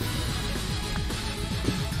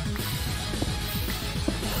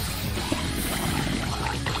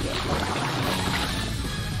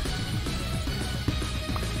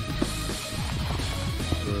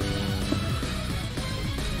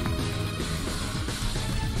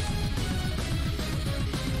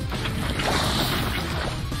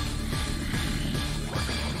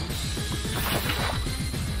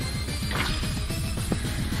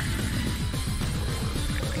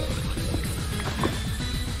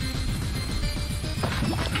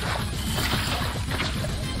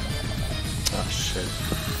 Ah, shit.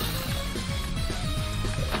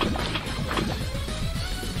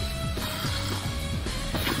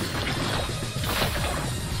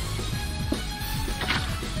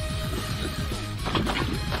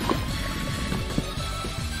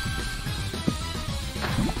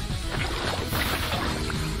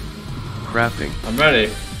 Crafting. I'm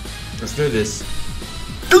ready. Let's do this.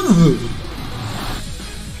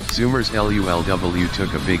 Zoomers LULW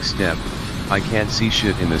took a big step. I can't see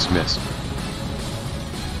shit in this mist.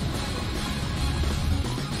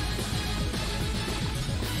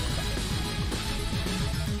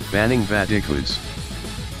 Banning Vatikus.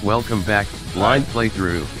 Welcome back, blind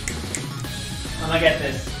playthrough. I'm gonna get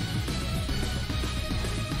this.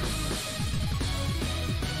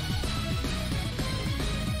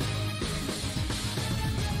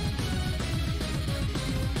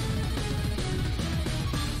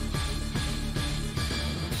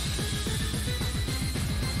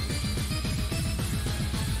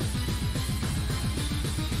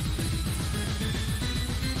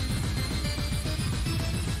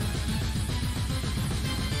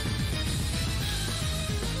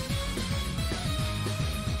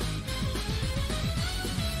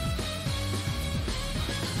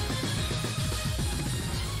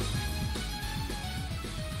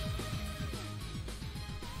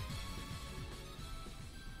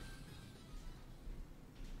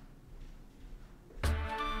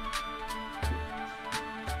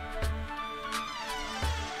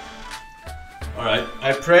 Alright,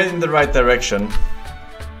 I prayed in the right direction.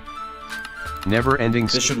 Never-ending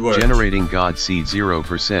This should work. generating God seed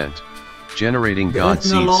 0%. Generating God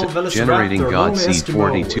seed. Generating God seed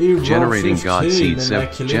 42. Generating God seed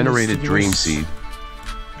 7. Generated dream seed.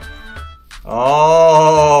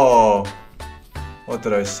 Oh, what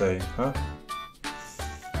did I say? Huh?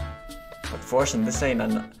 But Forsen, this ain't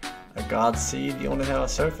a God seed. You only have a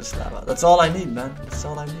surface lava. That's all I need, man. That's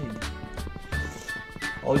all I need.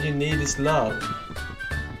 All you need is love.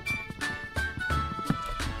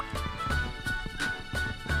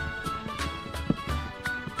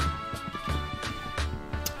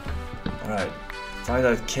 Alright, find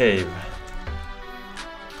that cave.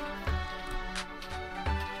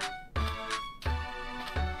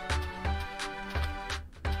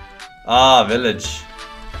 Ah, village.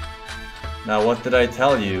 Now what did I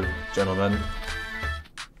tell you, gentlemen?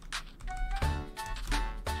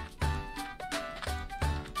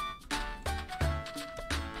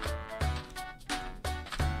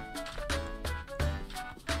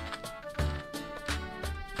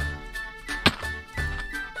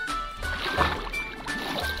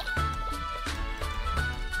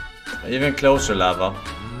 Even closer lava.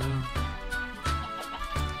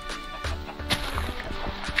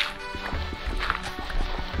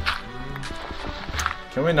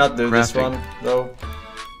 Can we not do this one, though?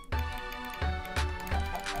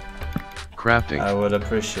 Crafting. I would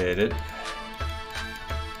appreciate it.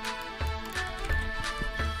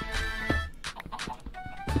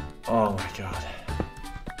 Oh my god.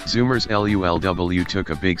 Zoomers LULW took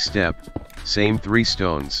a big step. Same 3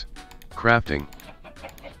 stones. Crafting.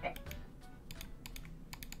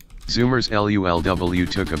 Zoomers LULW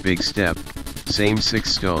took a big step. Same 6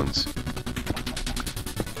 stones.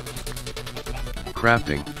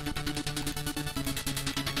 Crafting.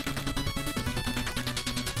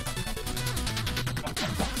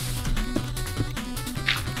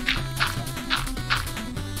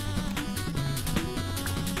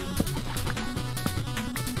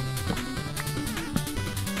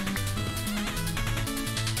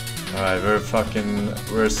 Alright,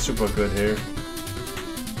 we're super good here.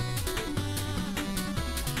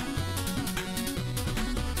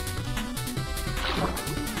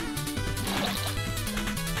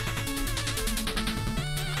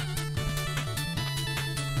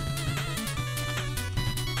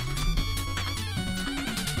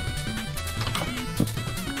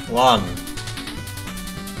 One,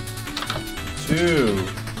 2.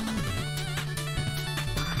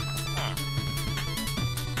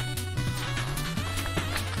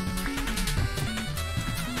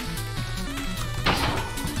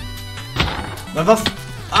 Men vad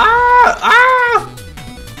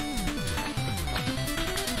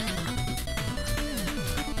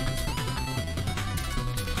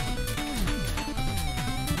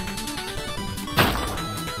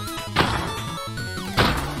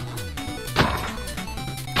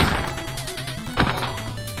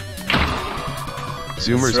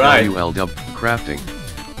Zoomers right. LULW. Crafting.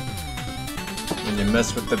 When you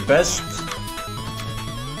mess with the best.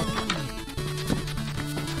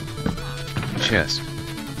 Chest.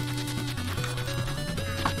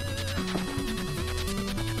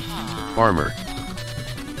 Farmer.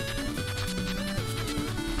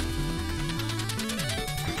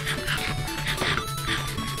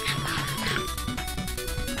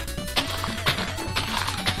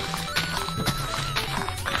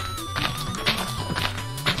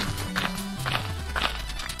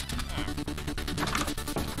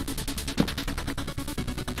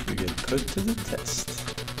 You get put to the test.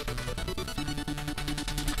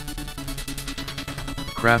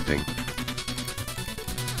 Crafting.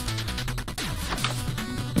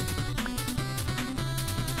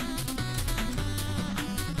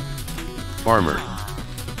 Farmer.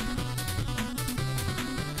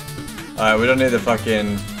 Alright, we don't need the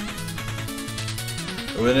fucking...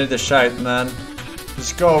 We need the shite, man.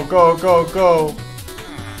 Just go, go, go, go!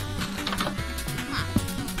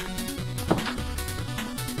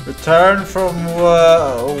 Return from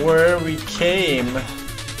where we came.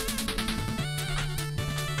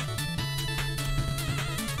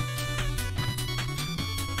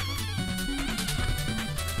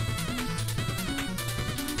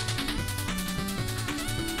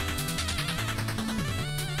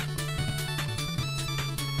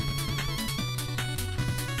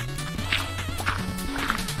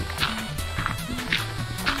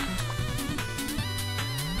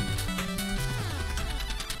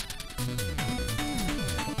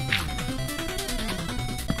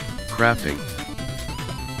 Crafting.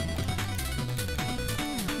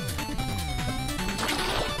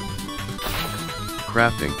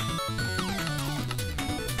 Crafting.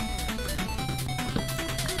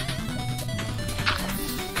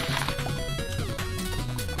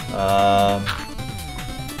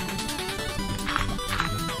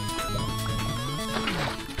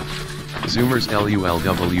 Zoomers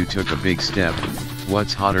LULW took a big step.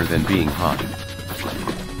 What's hotter than being hot?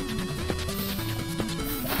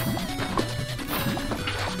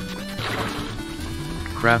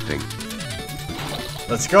 Crafting.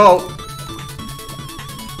 Let's go.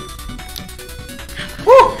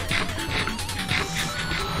 Woo!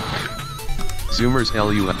 Zoomers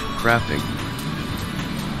LUL crafting.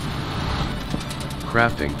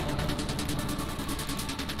 Crafting.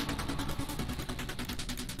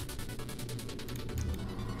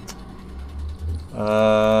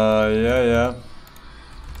 Yeah.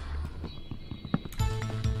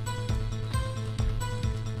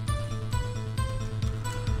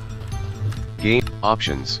 Game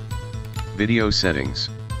options. Video settings.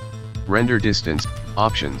 Render distance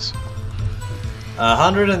options.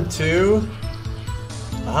 102.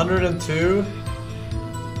 102.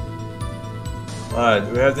 Alright,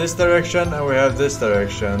 we have this direction and we have this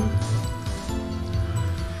direction.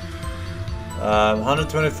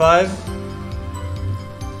 125.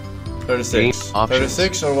 36.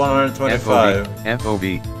 36 or 125?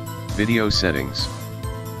 FOV. Video settings.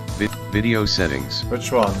 Video settings.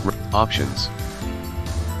 Which one? Options.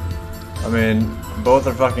 I mean, both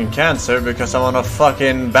are fucking cancer because I'm on a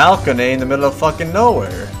fucking balcony in the middle of fucking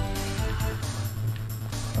nowhere.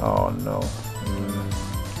 Oh no.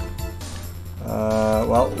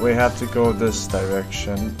 Well, we have to go this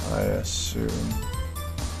direction, I assume.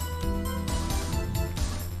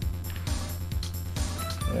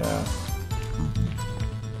 Yeah.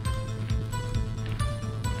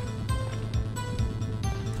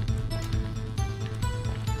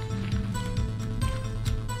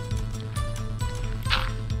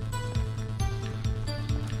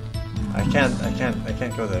 I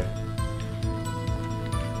can't go there.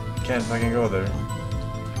 I can't fucking go there.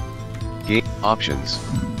 Game options.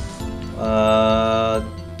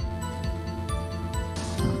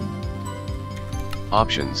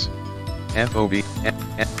 Options. FOV.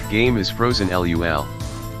 Game is frozen LUL.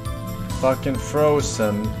 Fucking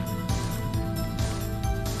frozen.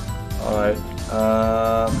 Alright.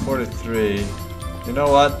 43. You know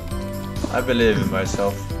what? I believe in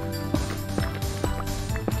myself.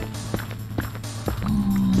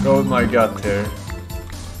 Go with my gut here.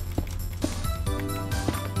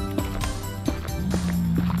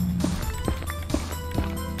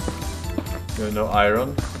 No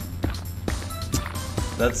iron.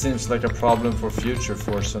 That seems like a problem for future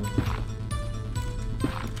Forsen.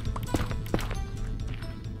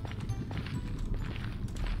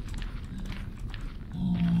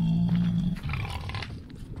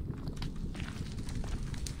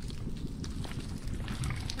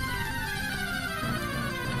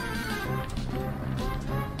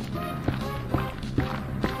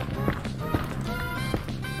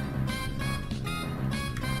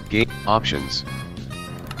 Game options.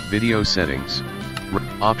 Video settings.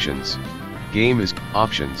 Options. Game is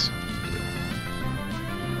options.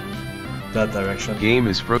 That direction. Game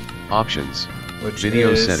is options. Which video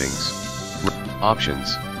is settings.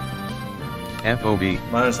 Options. FOV.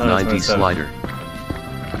 Minus 90 127. slider.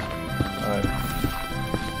 Alright.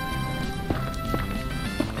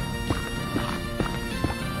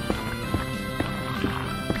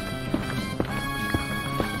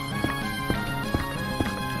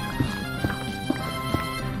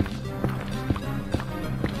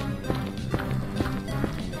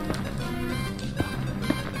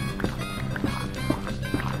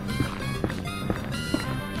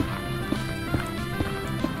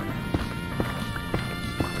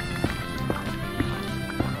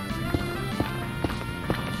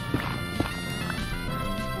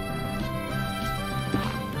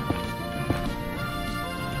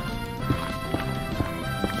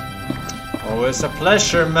 Always a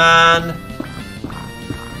pleasure, man.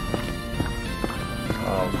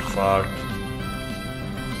 Oh, fuck.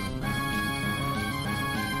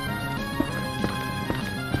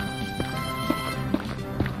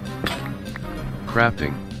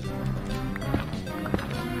 Crafting.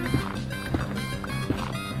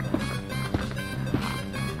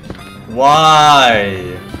 Why?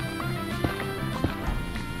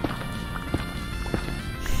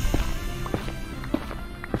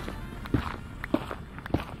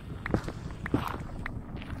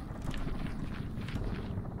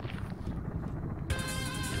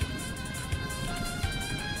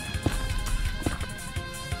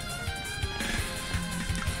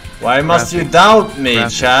 Why must you doubt me,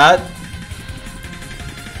 chat?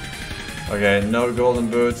 Okay, no golden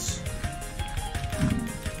boots.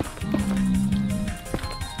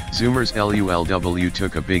 Zoomers LULW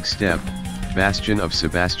took a big step. Bastion of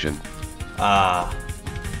Sebastian. Ah.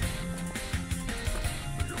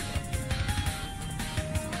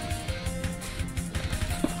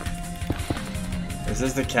 Is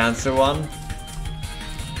this the cancer one?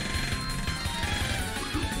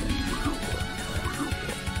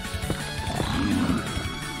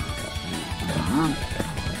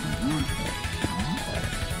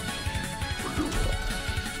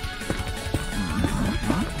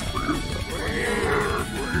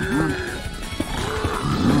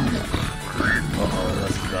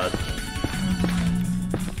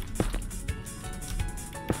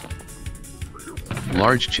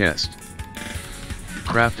 Large chest.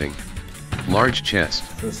 Crafting. Large chest.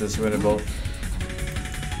 This is winnable.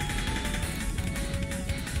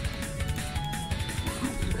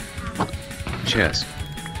 Chest.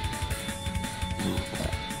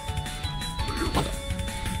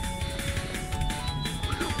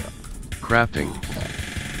 Crafting.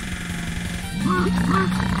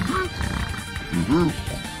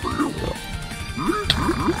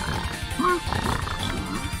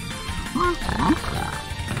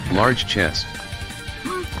 Large chest.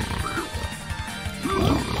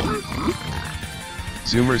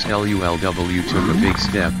 Zoomers LULW took a big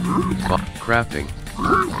step. Crafting.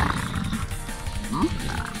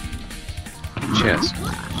 Chest.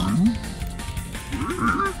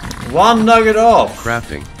 One nugget off.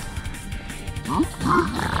 Crafting.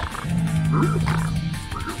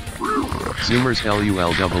 Zoomers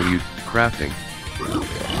LULW. Crafting.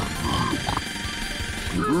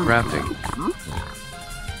 Crafting.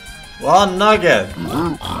 One nugget.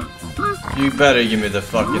 You better give me the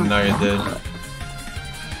fucking nugget, dude.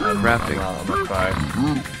 Crafting. I'm gonna cry.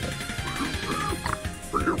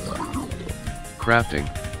 Crafting.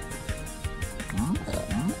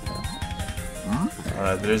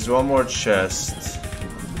 Alright, there's one more chest.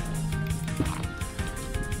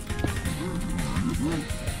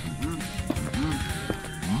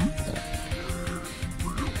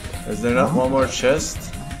 Is there not one more chest?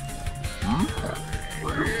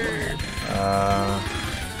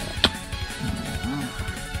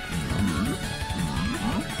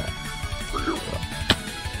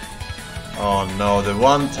 Oh no, the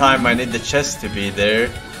one time I need the chest to be there,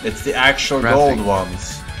 it's the actual Crafting. gold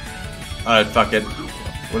ones. Alright, fuck it.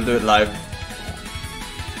 We'll do it live.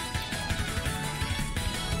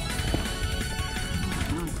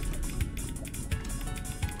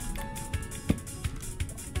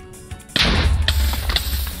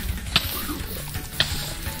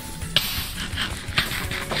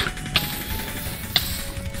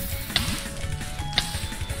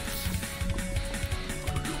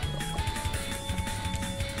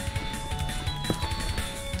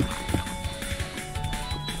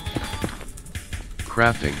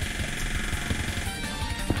 Crafting.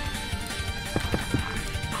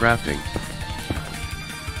 Crafting.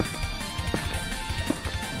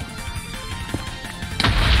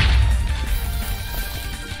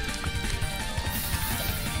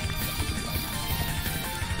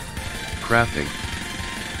 Crafting.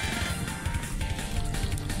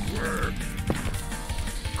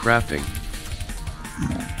 Crafting.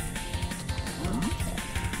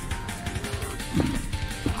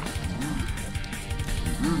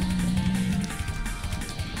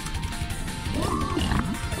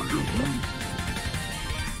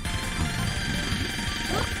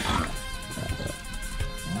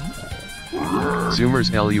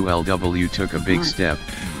 Zoomers LULW took a big step.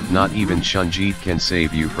 Not even Shunjit can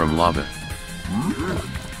save you from lava.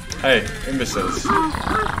 Hey, imbeciles.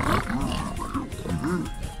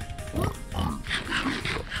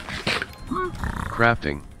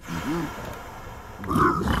 Crafting.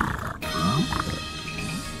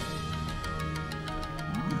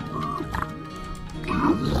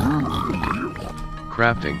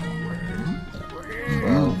 Crafting.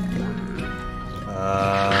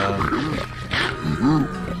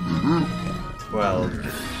 12.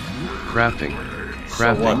 Crafting. So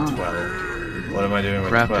Crafting. what 12? What am I doing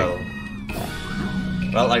with Crafting.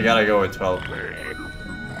 12? Well, I gotta go with 12.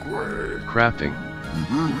 Crafting.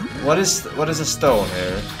 What is a stone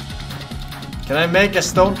here? Can I make a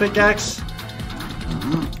stone pickaxe? At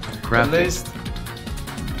Crafting. least?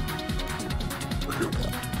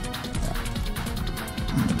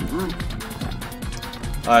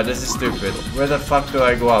 Alright, this is stupid. Where the fuck do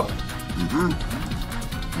I go up?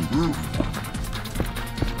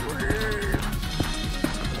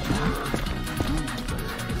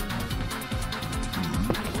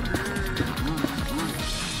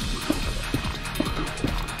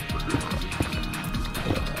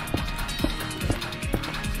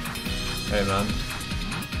 Hey man.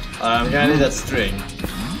 I'm gonna need that string.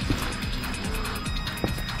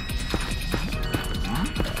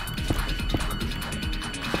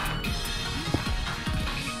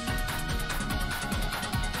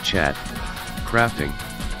 chat. Crafting.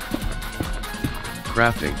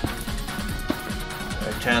 Crafting.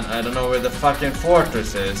 I don't know where the fucking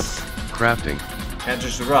fortress is. Crafting. Can't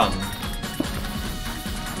just run.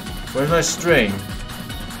 Where's my string?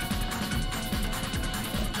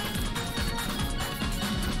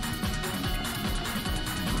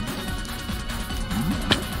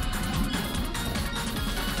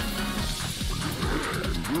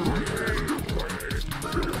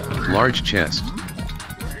 Large chest.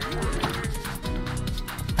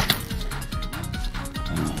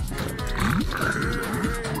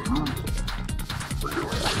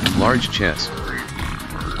 Large chest.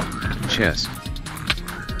 Chest.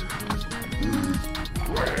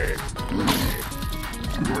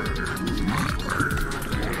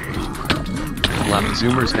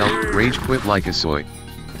 Zoomers L. Rage quit like a soy.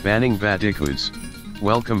 Banning Vatikus.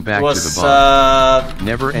 Welcome back to the bot.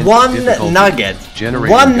 Never end one nugget.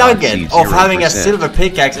 One nugget of having a silver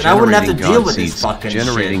pickaxe, and I wouldn't have to deal with this fucking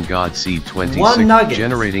generating shit. God seed 26. One nugget.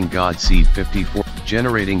 Generating God seed 54.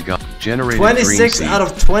 Generating God. Generating 26 dream out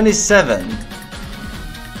of 27.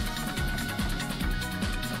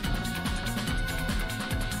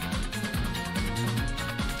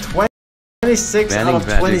 Banning out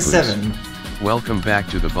of 27. Welcome back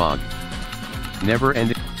to the bog. Never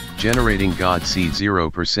ending. Generating God seed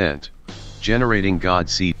 0%. Generating God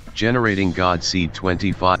seed. Generating God seed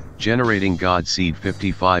 25. Generating God seed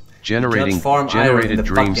 55. Generated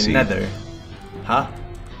dream seed. Nether. Huh?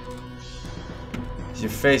 Is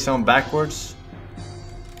your face on backwards?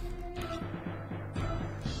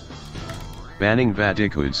 Banning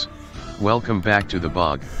Vatikus. Welcome back to the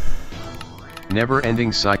bog. Never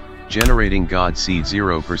ending cycle. Generating God seed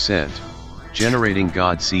 0%. Generating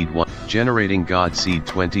God seed 1. Generating God seed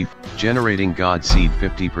 20. Generating God seed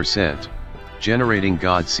 50%. Generating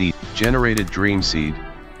God seed. Generated dream seed.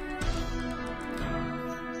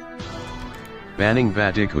 Banning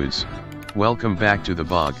Vatikus. Welcome back to the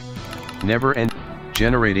bog. Never end.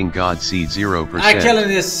 Generating God seed 0%.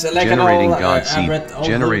 Generating God seed.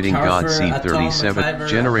 Generating God seed 37.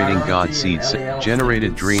 Generating God seed.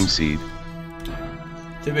 Generated dream seed.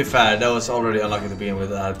 To be fair, that was already unlucky to begin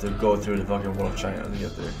with. I had to go through the fucking wall of China to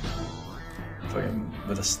get there. Fucking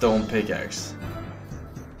with a stone pickaxe.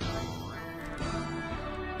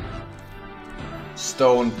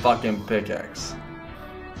 Stone fucking pickaxe.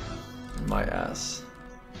 My ass.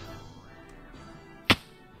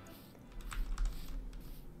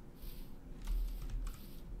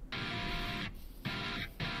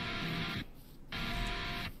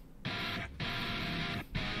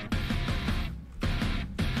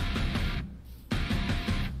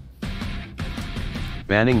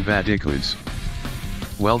 Banning Vatikus.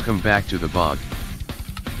 Welcome back to the bog.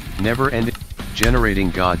 Never ending. Generating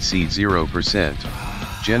God seed 0%.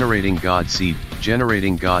 Generating God seed.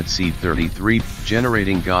 Generating God seed 33.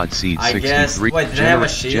 Generating God seed 63.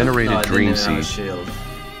 Generated dream seed.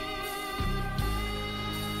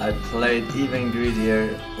 I played even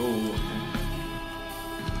greedier. Ooh.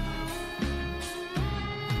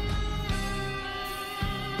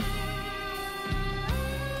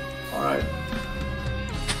 Alright.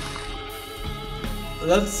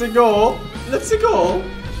 Let's go. Let's go.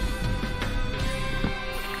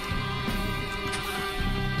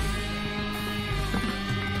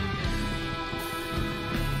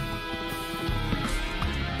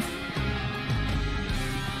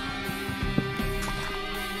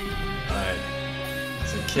 Alright.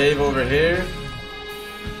 There's a cave over here.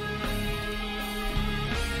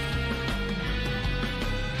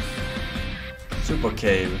 Super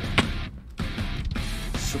cave.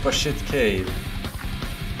 Super shit cave.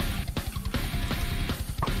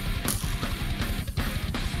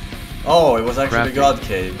 Oh, it was actually the God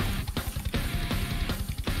Cave.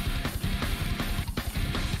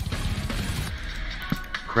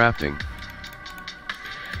 Crafting.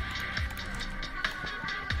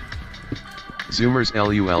 Zoomers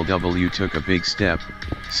LULW took a big step.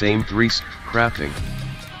 Same 3 crafting.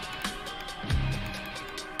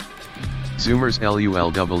 Zoomers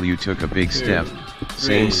LULW took a big step.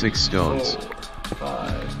 Same 6 stones. 4,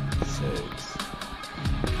 5, 6.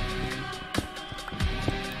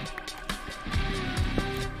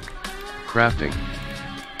 Crafting.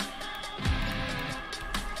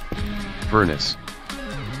 Furnace.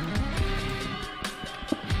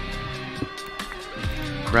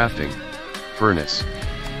 Crafting. Furnace.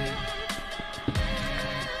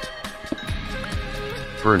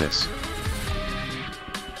 Furnace.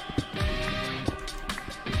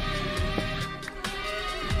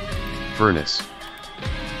 Furnace.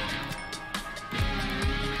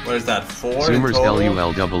 What is that, 4? Zoomers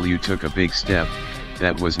LULW took a big step.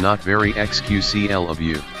 That was not very XQCL of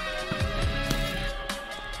you.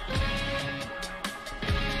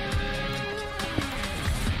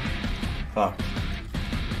 Fuck.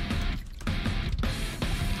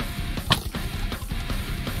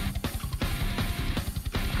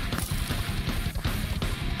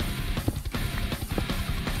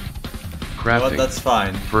 Crafting. Well, that's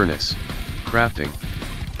fine. Furnace. Crafting.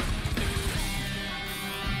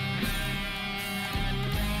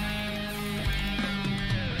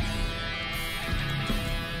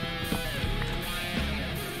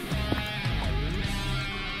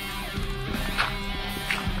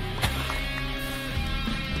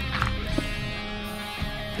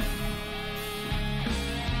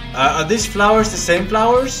 Are these flowers the same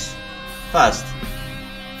flowers? Fast.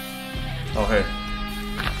 Oh, here.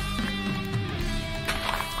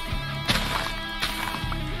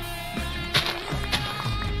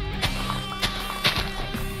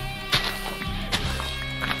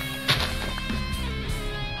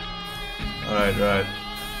 Alright, right.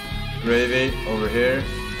 Gravy over here.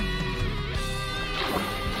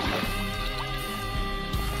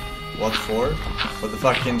 What for? For the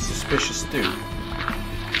fucking suspicious stew.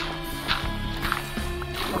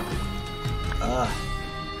 Ah.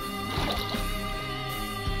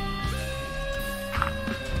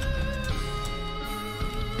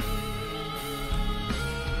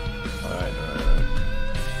 Alright, alright.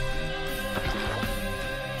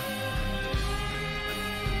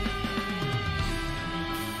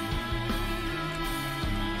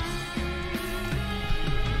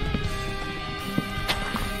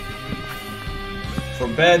 For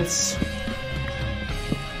beds.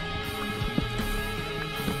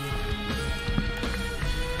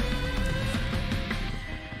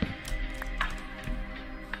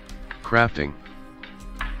 Crafting.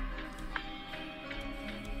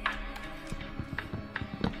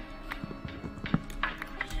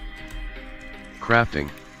 Crafting.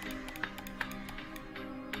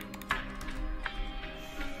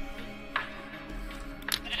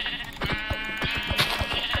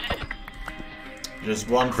 Just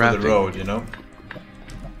one Crafting. for the road, you know?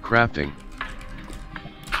 Crafting.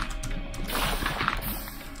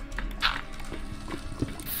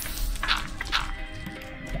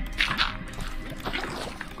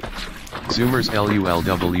 Zoomers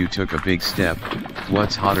LULW took a big step.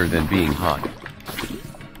 What's hotter than being hot?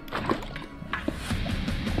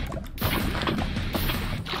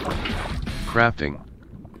 Crafting.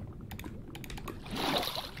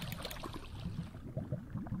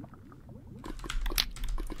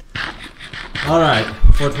 Alright,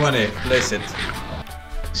 420, place it.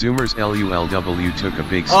 Zoomers LULW took a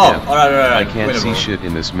big Oh, step. alright, I can't see winnable. shit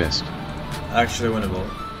in this mist. Actually winnable.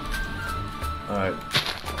 Alright.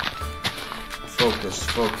 Focus,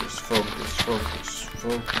 focus, focus, focus,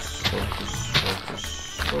 focus, focus, focus,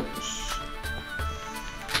 focus.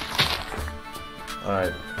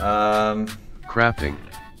 Alright, Crafting.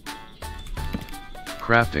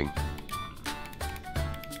 Crafting.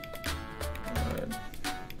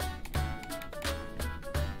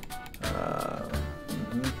 alright.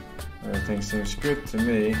 Everything seems good to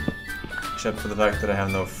me. Except for the fact that I have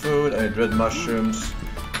no food. I need red mushrooms.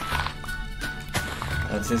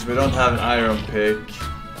 And since we don't have an iron pick...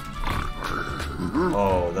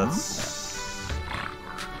 Oh, that's...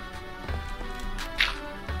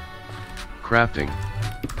 Crafting.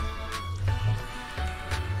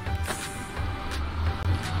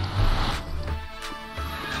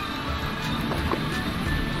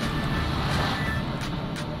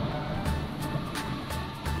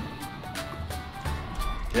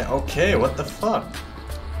 Yeah, okay, what the fuck?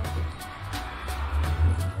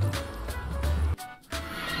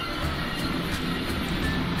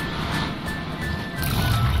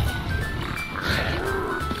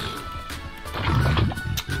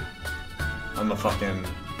 I'm a fucking...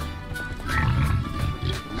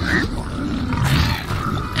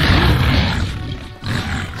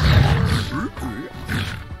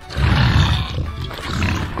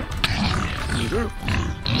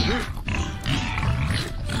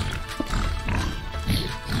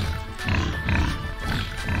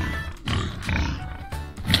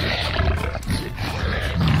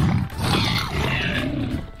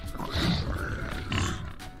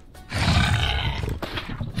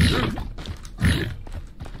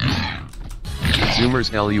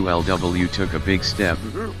 Zoomers LULW took a big step.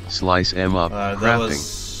 Slice M up. that Crafting.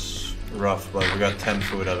 was rough, but we got 10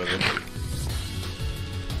 food out of it.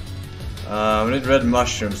 We need red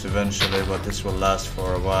mushrooms eventually, but this will last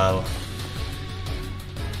for a while.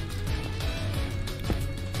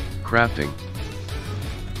 Crafting.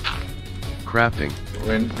 Crafting.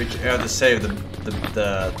 We have to save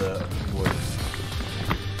the wood.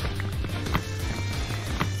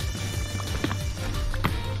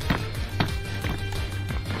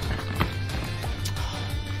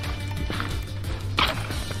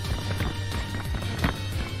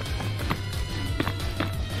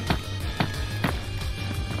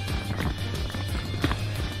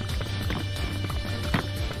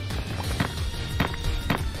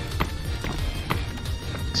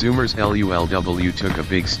 Zoomers LULW took a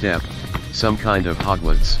big step, some kind of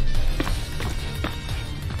Hogwarts.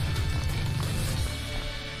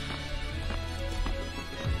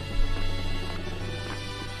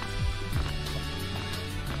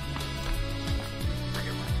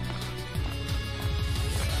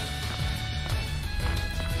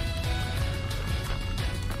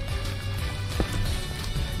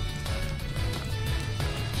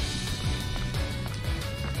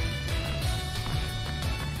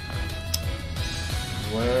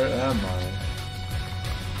 Where am I?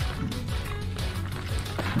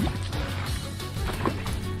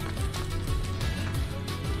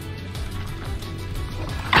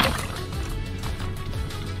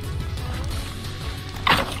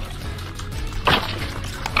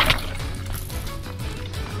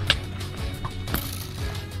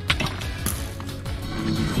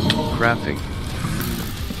 Crafting.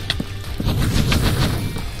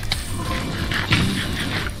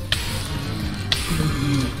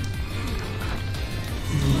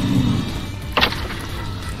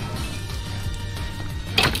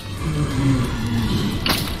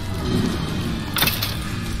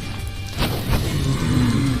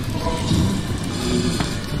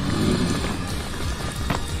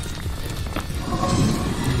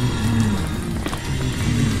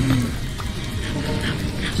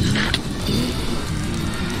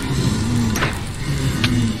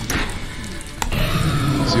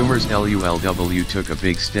 Zoomers LULW took a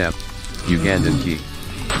big step, Ugandan key.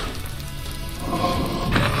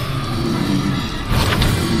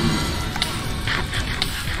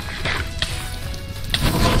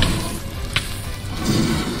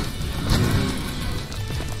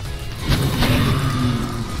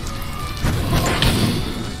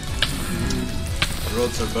 The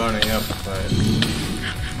roads are burning up, right?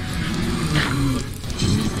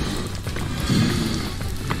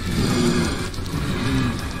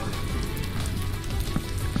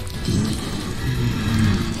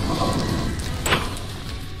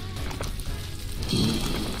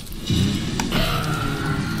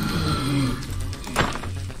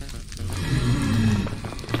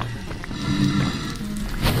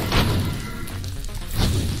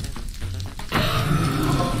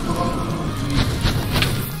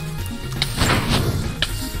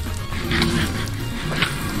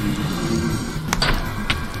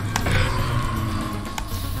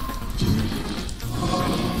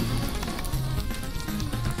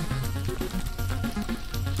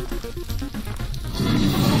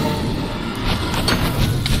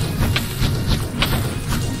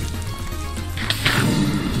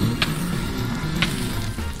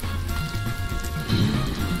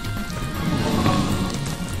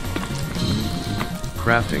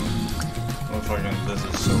 Crafting. Oh fucking, this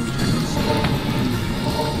is so ridiculous.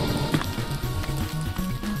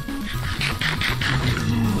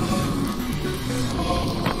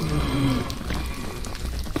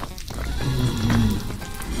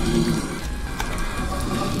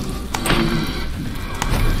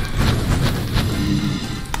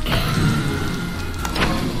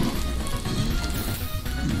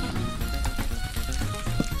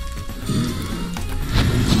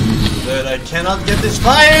 Dude, I cannot get this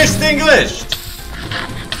fire extinguished!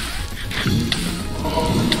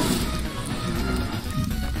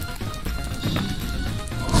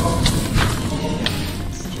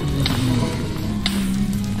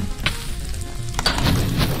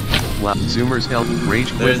 Wow, Zoomers rage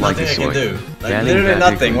quit There's like nothing a I can soy. do. Like Banning literally bad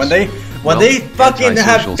nothing. ignorance. When they fucking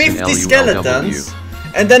have antisocials in 50 LULW. skeletons,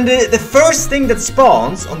 and then the first thing that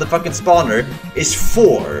spawns on the fucking spawner is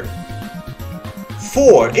 4.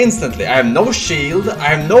 4 instantly. I have no shield, I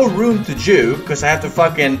have no room to juke, because I have to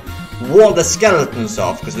fucking wall the skeletons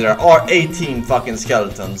off, because there are 18 fucking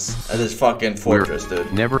skeletons at this fucking fortress,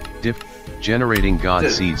 dude. Never generating God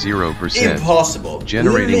Dude, seed 0%. Impossible.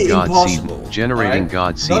 Generating Literally God impossible. seed. Generating Alright?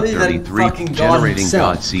 God Not seed even 33. fucking God Generating himself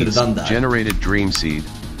God could've seeds. done that. Generated dream seed.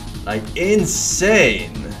 Like,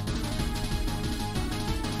 insane.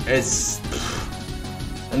 It's...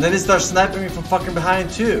 And then he starts sniping me from fucking behind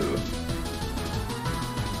too.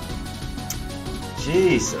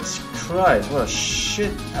 Jesus Christ, what a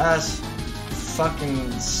shit ass fucking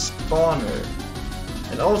spawner.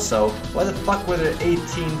 And also, why the fuck were there 18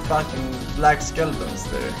 fucking black skeletons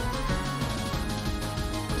there?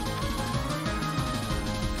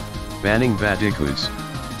 Banning Vatikus.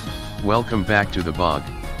 Welcome back to the bog.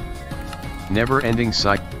 Never ending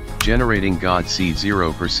cycle. Generating God seed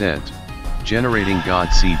 0%. Generating God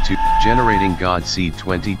seed 2. Generating God seed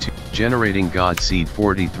 22. Generating God seed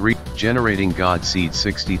 43. Generating God seed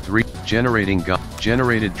 63.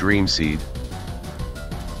 Generated dream seed.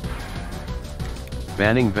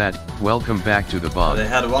 Banning VAT, welcome back to the Oh, bog. they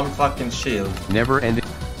had one fucking shield. Never ending.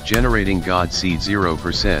 Generating God Seed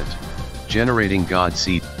 0%. Generating God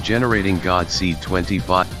Seed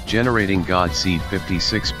 25. Generating God Seed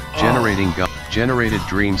 56. Generating God. Generated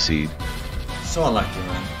Dream Seed. So unlucky,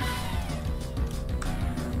 man.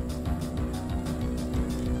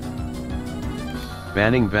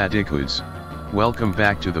 Banning Vatikus. Welcome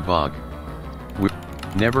back to the bog.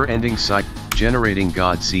 Never ending cycle. Generating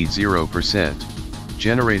God Seed 0%.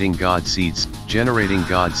 Generating God Seeds. Generating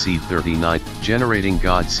God Seed 39. Generating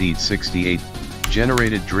God Seed 68.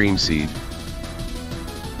 Generated Dream Seed.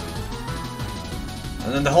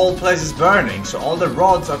 And then the whole place is burning, so all the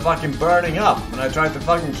rods are fucking burning up when I try to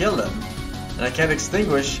fucking kill them. And I can't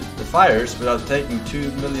extinguish the fires without taking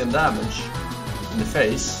 2 million damage in the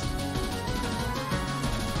face.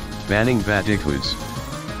 Banning Vatikus.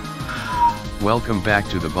 Welcome back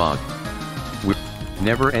to the bog.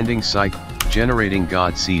 Never ending cycle. Generating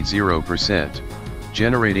God Seed 0%.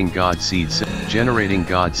 Generating God Seed 7. Generating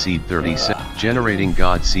God Seed 37. Generating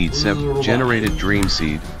God Seed 7. Generated Dream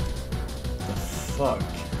Seed. The fuck?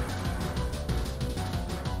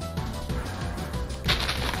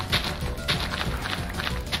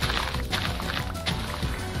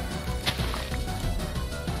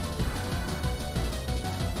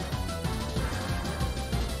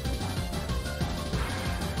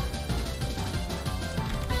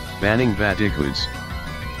 Banning Vatikus.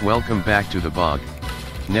 Welcome back to the bog.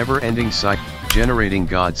 Never ending cycle. Generating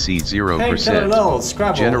God Seed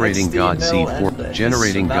 0%. Generating God Seed 4.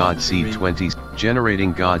 Generating God Seed 20.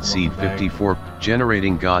 Generating God Seed 54.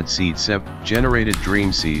 Generating God Seed 7. Generated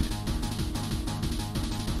Dream Seed.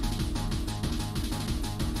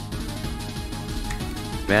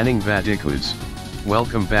 Banning Vatikus.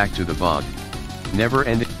 Welcome back to the bog. Never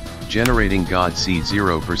ending. Generating God Seed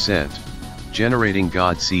 0%. Generating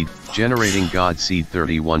God Seed. Generating God Seed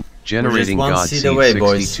 31. Generating God Seed away,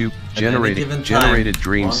 62. Boys. Generated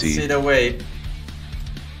Dream one Seed. seed away.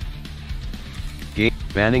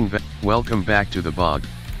 Banning welcome back to the bog.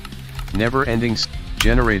 Never ending.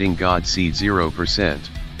 Generating God Seed 0%.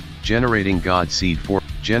 Generating God Seed 4.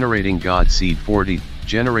 Generating God Seed 40.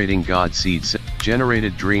 Generating God Seed 6.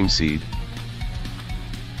 Generated Dream Seed.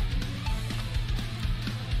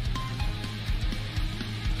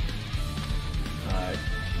 Alright.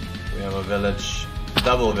 We have a village.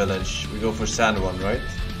 Double village. We go for sand one, right?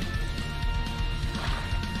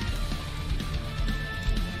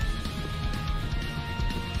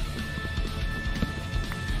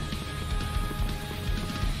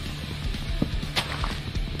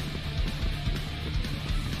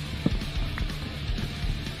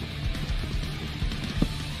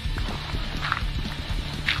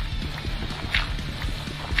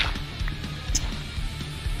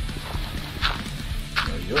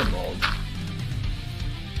 No, you're mold.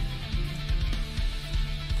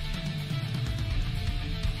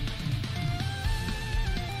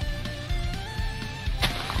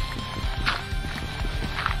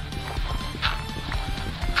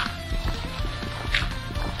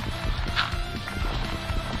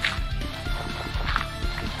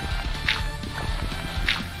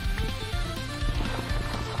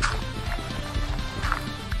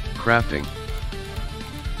 Crafting.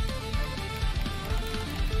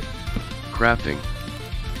 Crafting.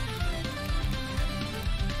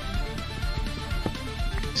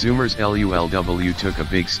 Zoomers LULW took a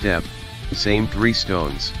big step. Same 3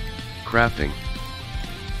 stones. Crafting.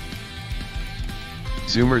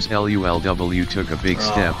 Zoomers LULW took a big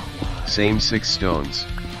step. Same 6 stones.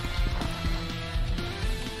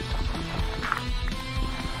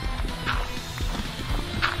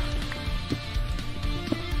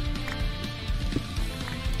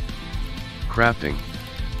 Crafting.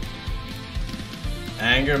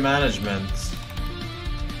 Anger management.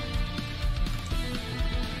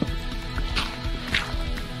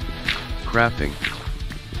 Crafting.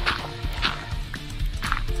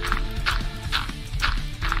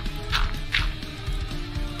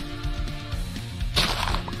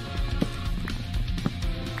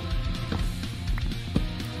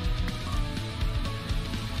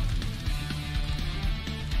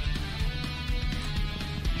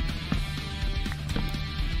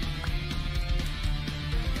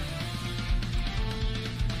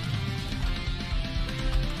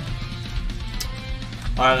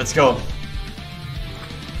 Alright, let's go.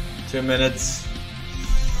 2 minutes.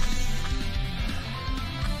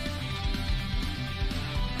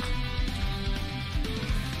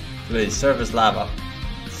 Please, surface lava.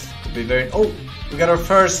 Would be very. Oh, we got our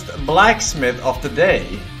first blacksmith of the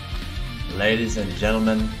day. Ladies and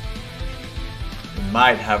gentlemen, we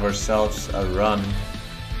might have ourselves a run.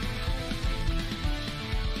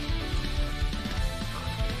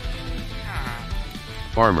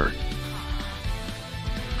 Farmer.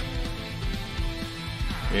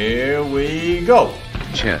 Here we go.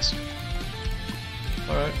 Chest.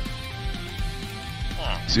 Alright.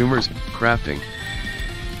 Zoomers. Crafting.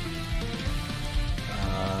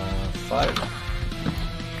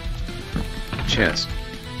 5. Chest.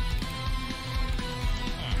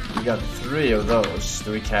 We got 3 of those.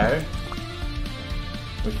 Do we care?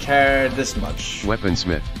 We care this much.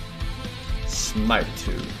 Weaponsmith. Smite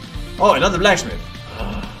 2. Oh, another blacksmith.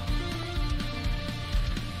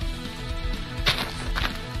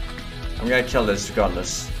 I'm gonna kill this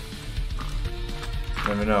regardless.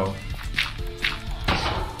 Never know.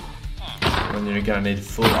 When you're gonna need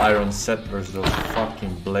full iron set versus those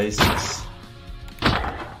fucking blazes.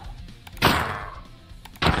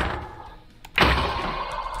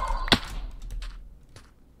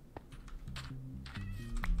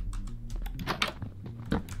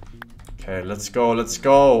 Okay, let's go, let's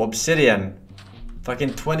go. Obsidian.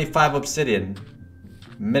 Fucking 25 obsidian.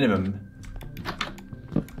 Minimum.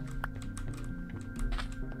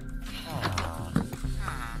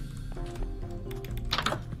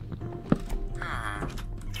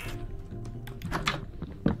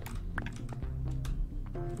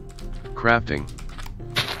 Crafting.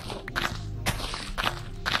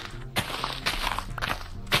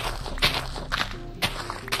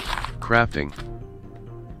 Crafting.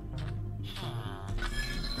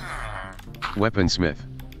 Weaponsmith.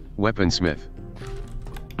 Weaponsmith.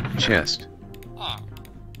 Chest.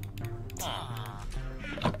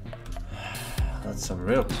 That's some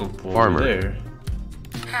real poop over Farmer. there.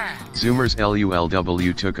 Zoomers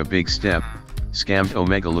LULW took a big step, scammed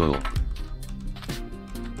Omega Lul.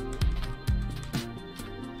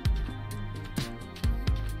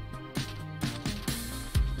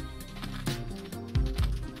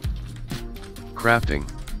 Crafting.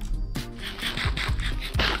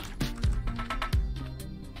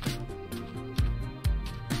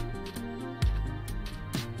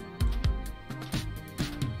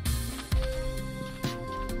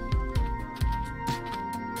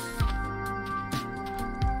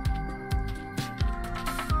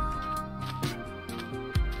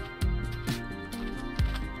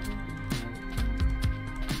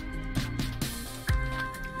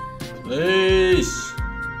 Please.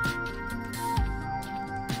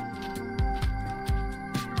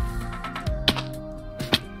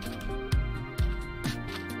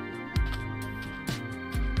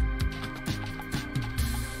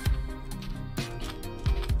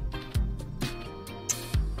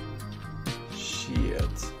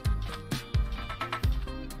 Shit.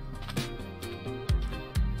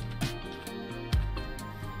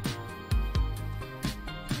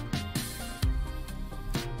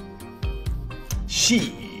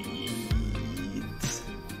 Shit.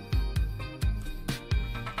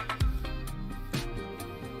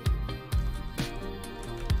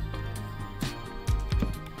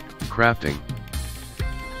 Crafting.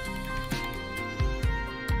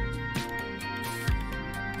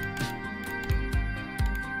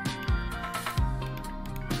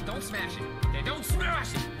 Don't smash it. Okay, don't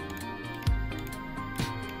smash it.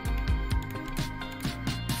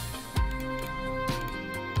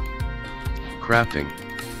 Crafting.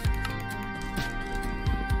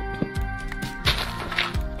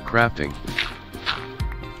 Crafting.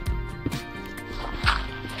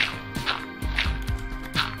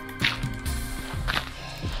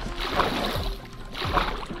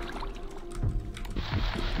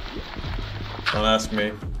 Don't ask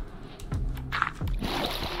me.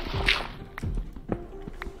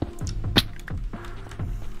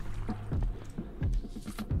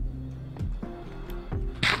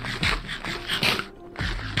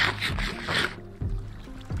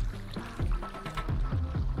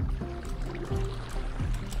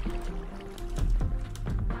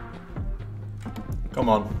 Come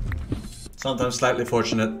on. Sometimes slightly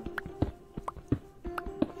fortunate.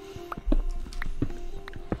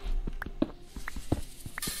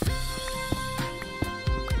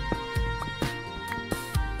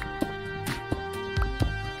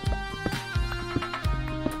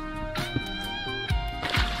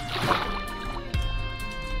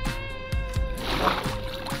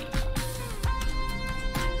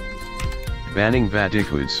 Banning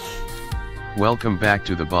Vatikus. Welcome back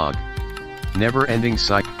to the bog. Never-ending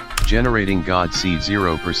cycle. Generating God Seed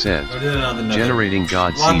 0%. Generating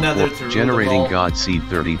God Seed 4. Generating God Seed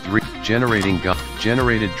 33. Generating God.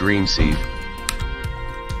 Generated Dream Seed.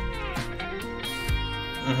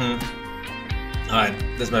 Alright,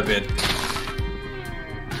 that's my bid.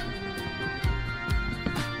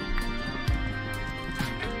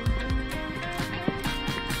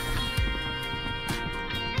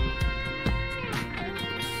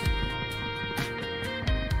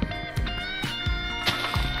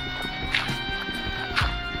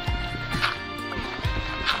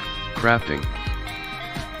 Crafting.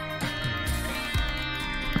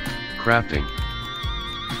 Crafting.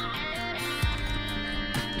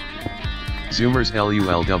 Zoomers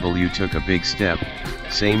LULW took a big step,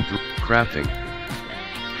 same crafting.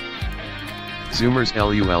 Zoomers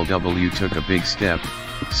LULW took a big step,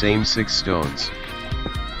 same 6 stones.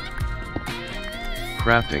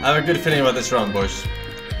 Crafting. I have a good feeling about this run, boys.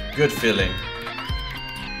 Good feeling.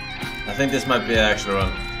 I think this might be an actual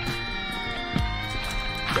run.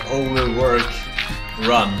 The overwork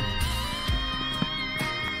run.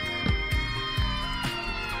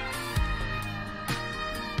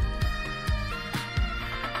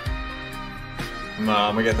 Nah,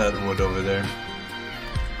 I'm gonna get that wood over there.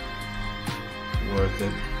 Worth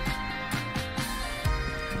it.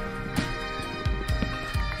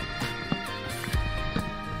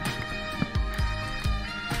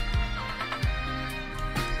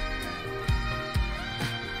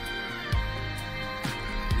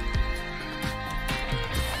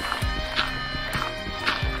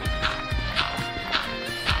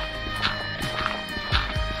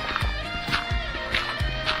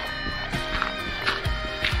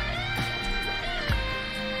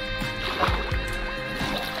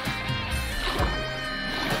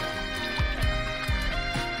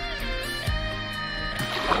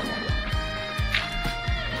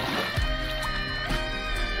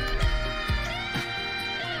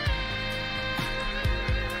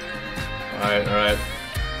 Alright.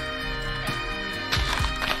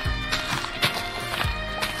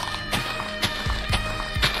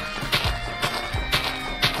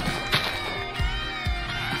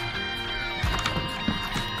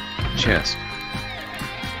 Chest.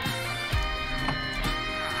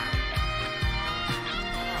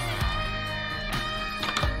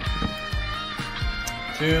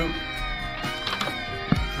 Two,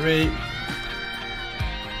 3,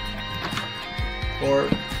 4.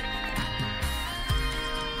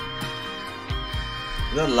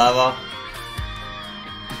 Is that lava?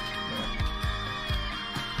 No.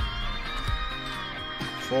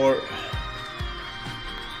 4.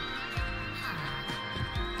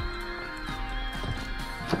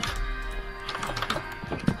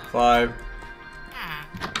 5.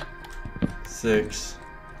 6.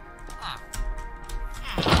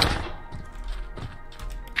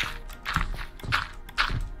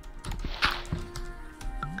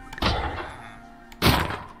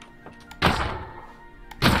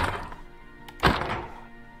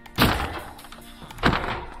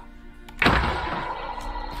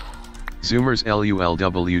 Zoomers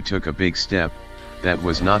LULW took a big step, that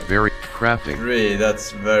was not very crafting. 3,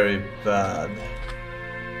 that's very bad.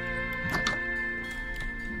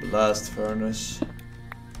 Blast furnace.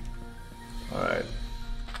 Alright.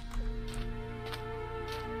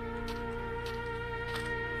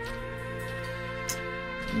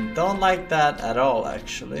 Don't like that at all,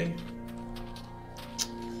 actually.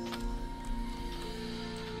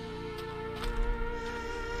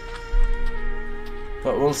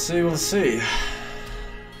 But we'll see.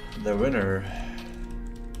 The winner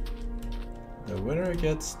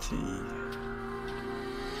gets tea.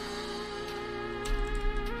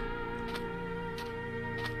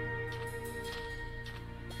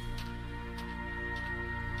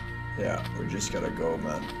 Yeah, we just gotta go,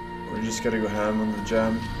 man. We just gotta go ham on the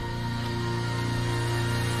jam.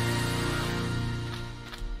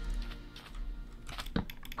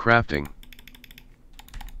 Crafting.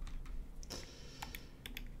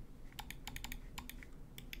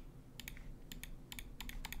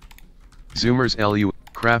 Zoomers LU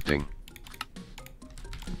crafting.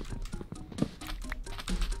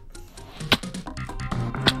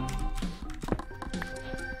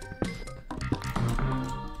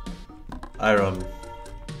 Iron.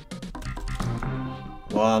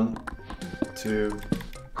 1, 2.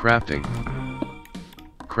 Crafting.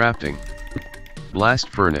 Crafting. Blast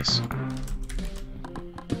furnace.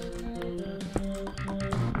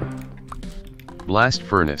 Blast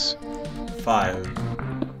furnace. 5.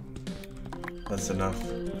 That's enough.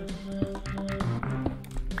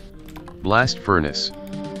 Blast furnace.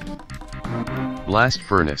 Blast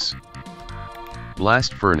furnace.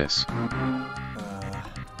 Blast furnace.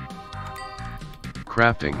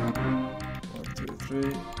 Crafting. 1, 2,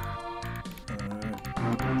 3.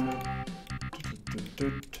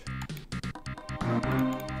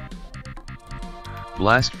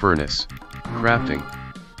 Blast furnace. Crafting.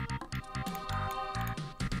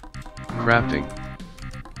 Crafting.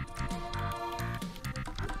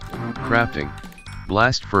 Crafting.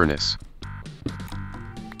 Blast furnace.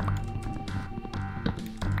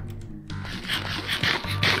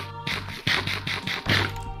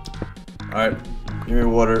 Alright, give me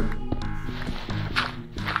water.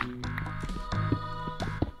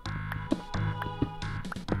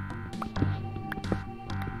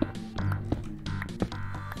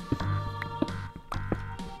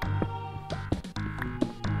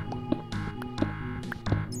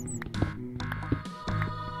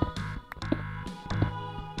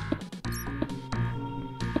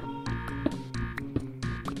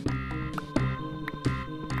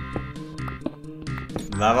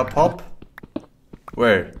 Lava pop?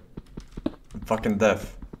 Where? I'm fucking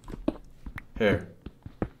deaf. Here.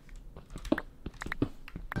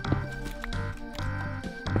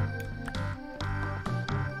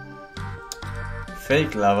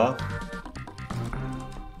 Fake lava.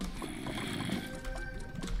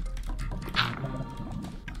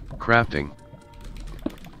 Crafting.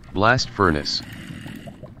 Blast furnace.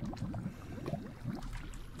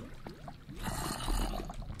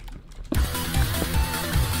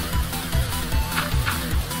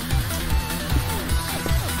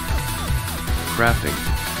 Crafting.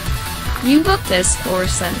 You got this,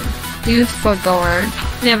 Forsen. Dude forward.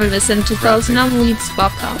 Never listen to those numbweeds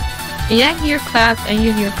pop up. Yeah, you clap and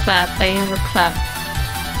you clap, I never clap.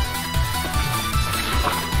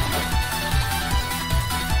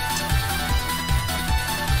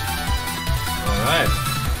 Alright.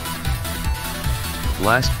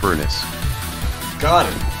 Blast furnace. Got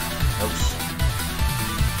it. Oops.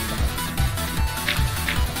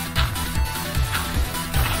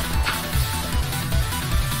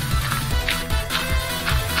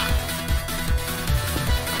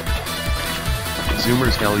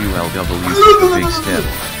 Zoomers LULW, big step.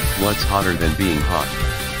 What's hotter than being hot?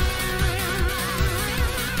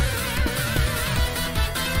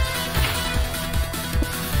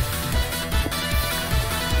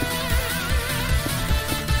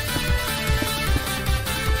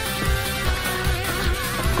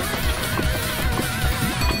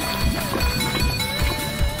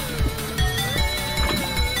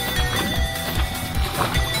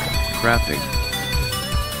 Crafting.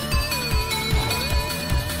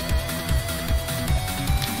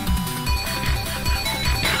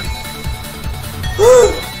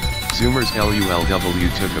 Zoomers LULW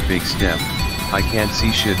took a big step. I can't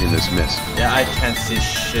see shit in this mist. Yeah, I can't see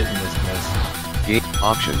shit in this mess. Game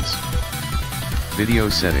options. Video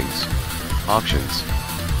settings. Options.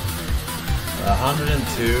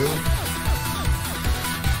 102.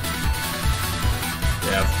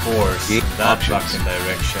 Yeah, force. Game That options. fucking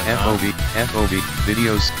direction. FOV, FOV,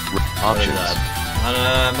 videos, What is options.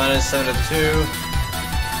 that? Minus 72.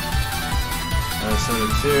 Minus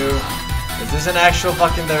 72. Is this an actual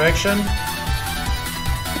fucking direction?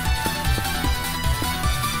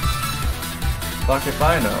 Fuck if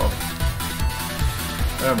I know.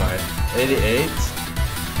 Where am I? 88?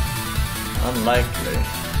 Unlikely.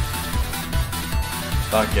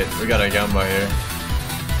 Fuck it, we got a gumbo here.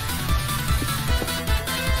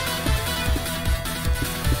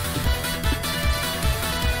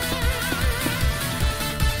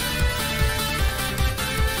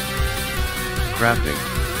 Crafting.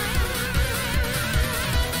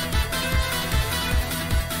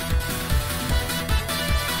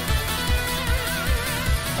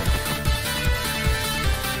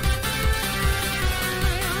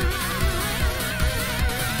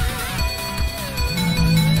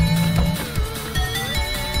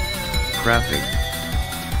 Crafting.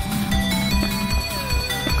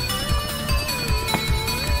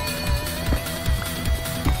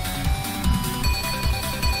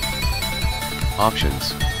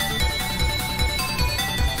 Options.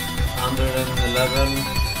 111.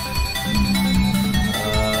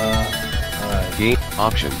 Alright. Game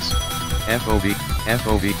options. FOV,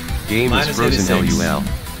 FOV, game Minus is frozen 86. LUL.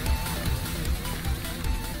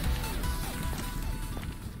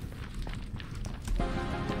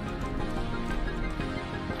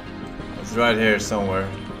 It's right here somewhere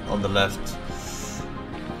on the left.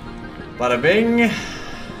 Bada bing.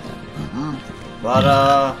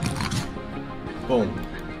 Bada boom.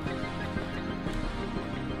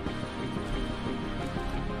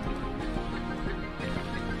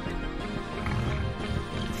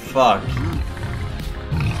 Fuck.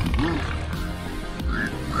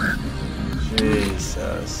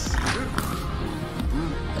 Jesus.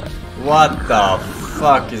 What the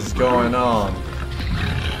fuck is going on?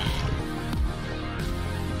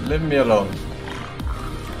 Leave me alone.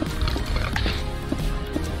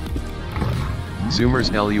 Zoomers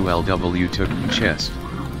LULW took chest.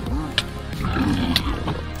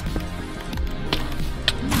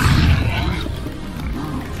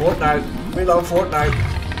 Fortnite. We love Fortnite.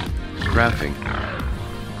 Crafting.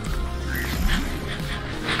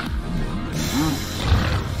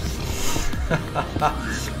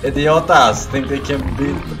 Idiotas think they can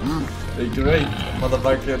beat the great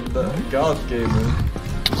motherfucking god gamer.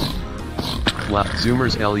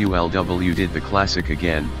 Zoomers LULW did the classic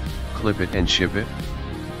again. Clip it and ship it?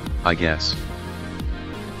 I guess.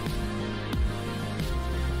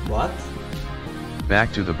 What?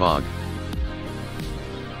 Back to the bog.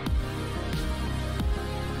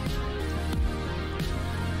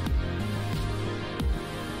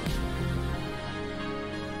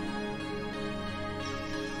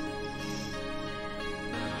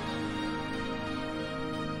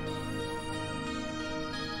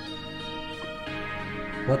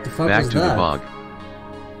 What the fuck Back was to that? the bog.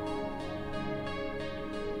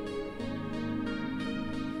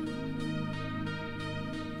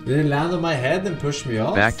 Did it land on my head and push me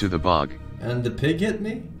off? Back to the bog. And the pig hit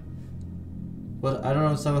me? What? I don't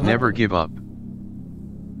understand what Never happened. give up.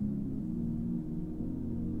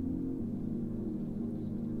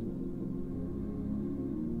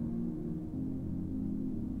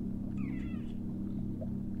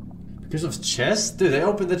 Because of chest? Dude, I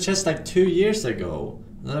opened the chest like 2 years ago.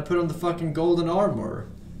 And then I put on the fucking golden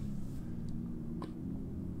armor.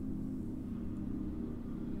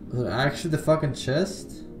 Was it actually the fucking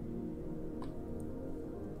chest?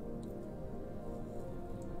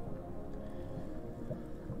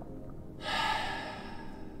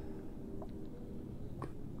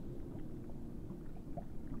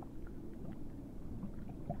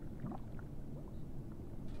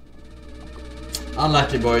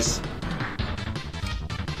 Unlucky, boys.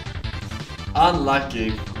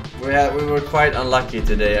 Unlucky. We were quite unlucky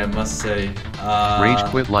today, I must say. Rage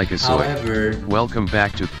quit like a soy. However, Welcome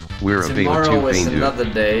back to We're tomorrow Available is to another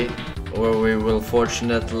day where we will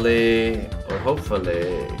fortunately, or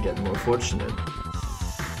hopefully, get more fortunate.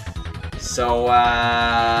 So,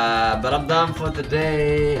 but I'm done for the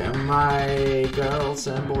day. My girls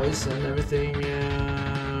and boys and everything,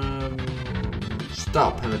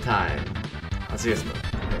 stop, have a time. I'll see you soon.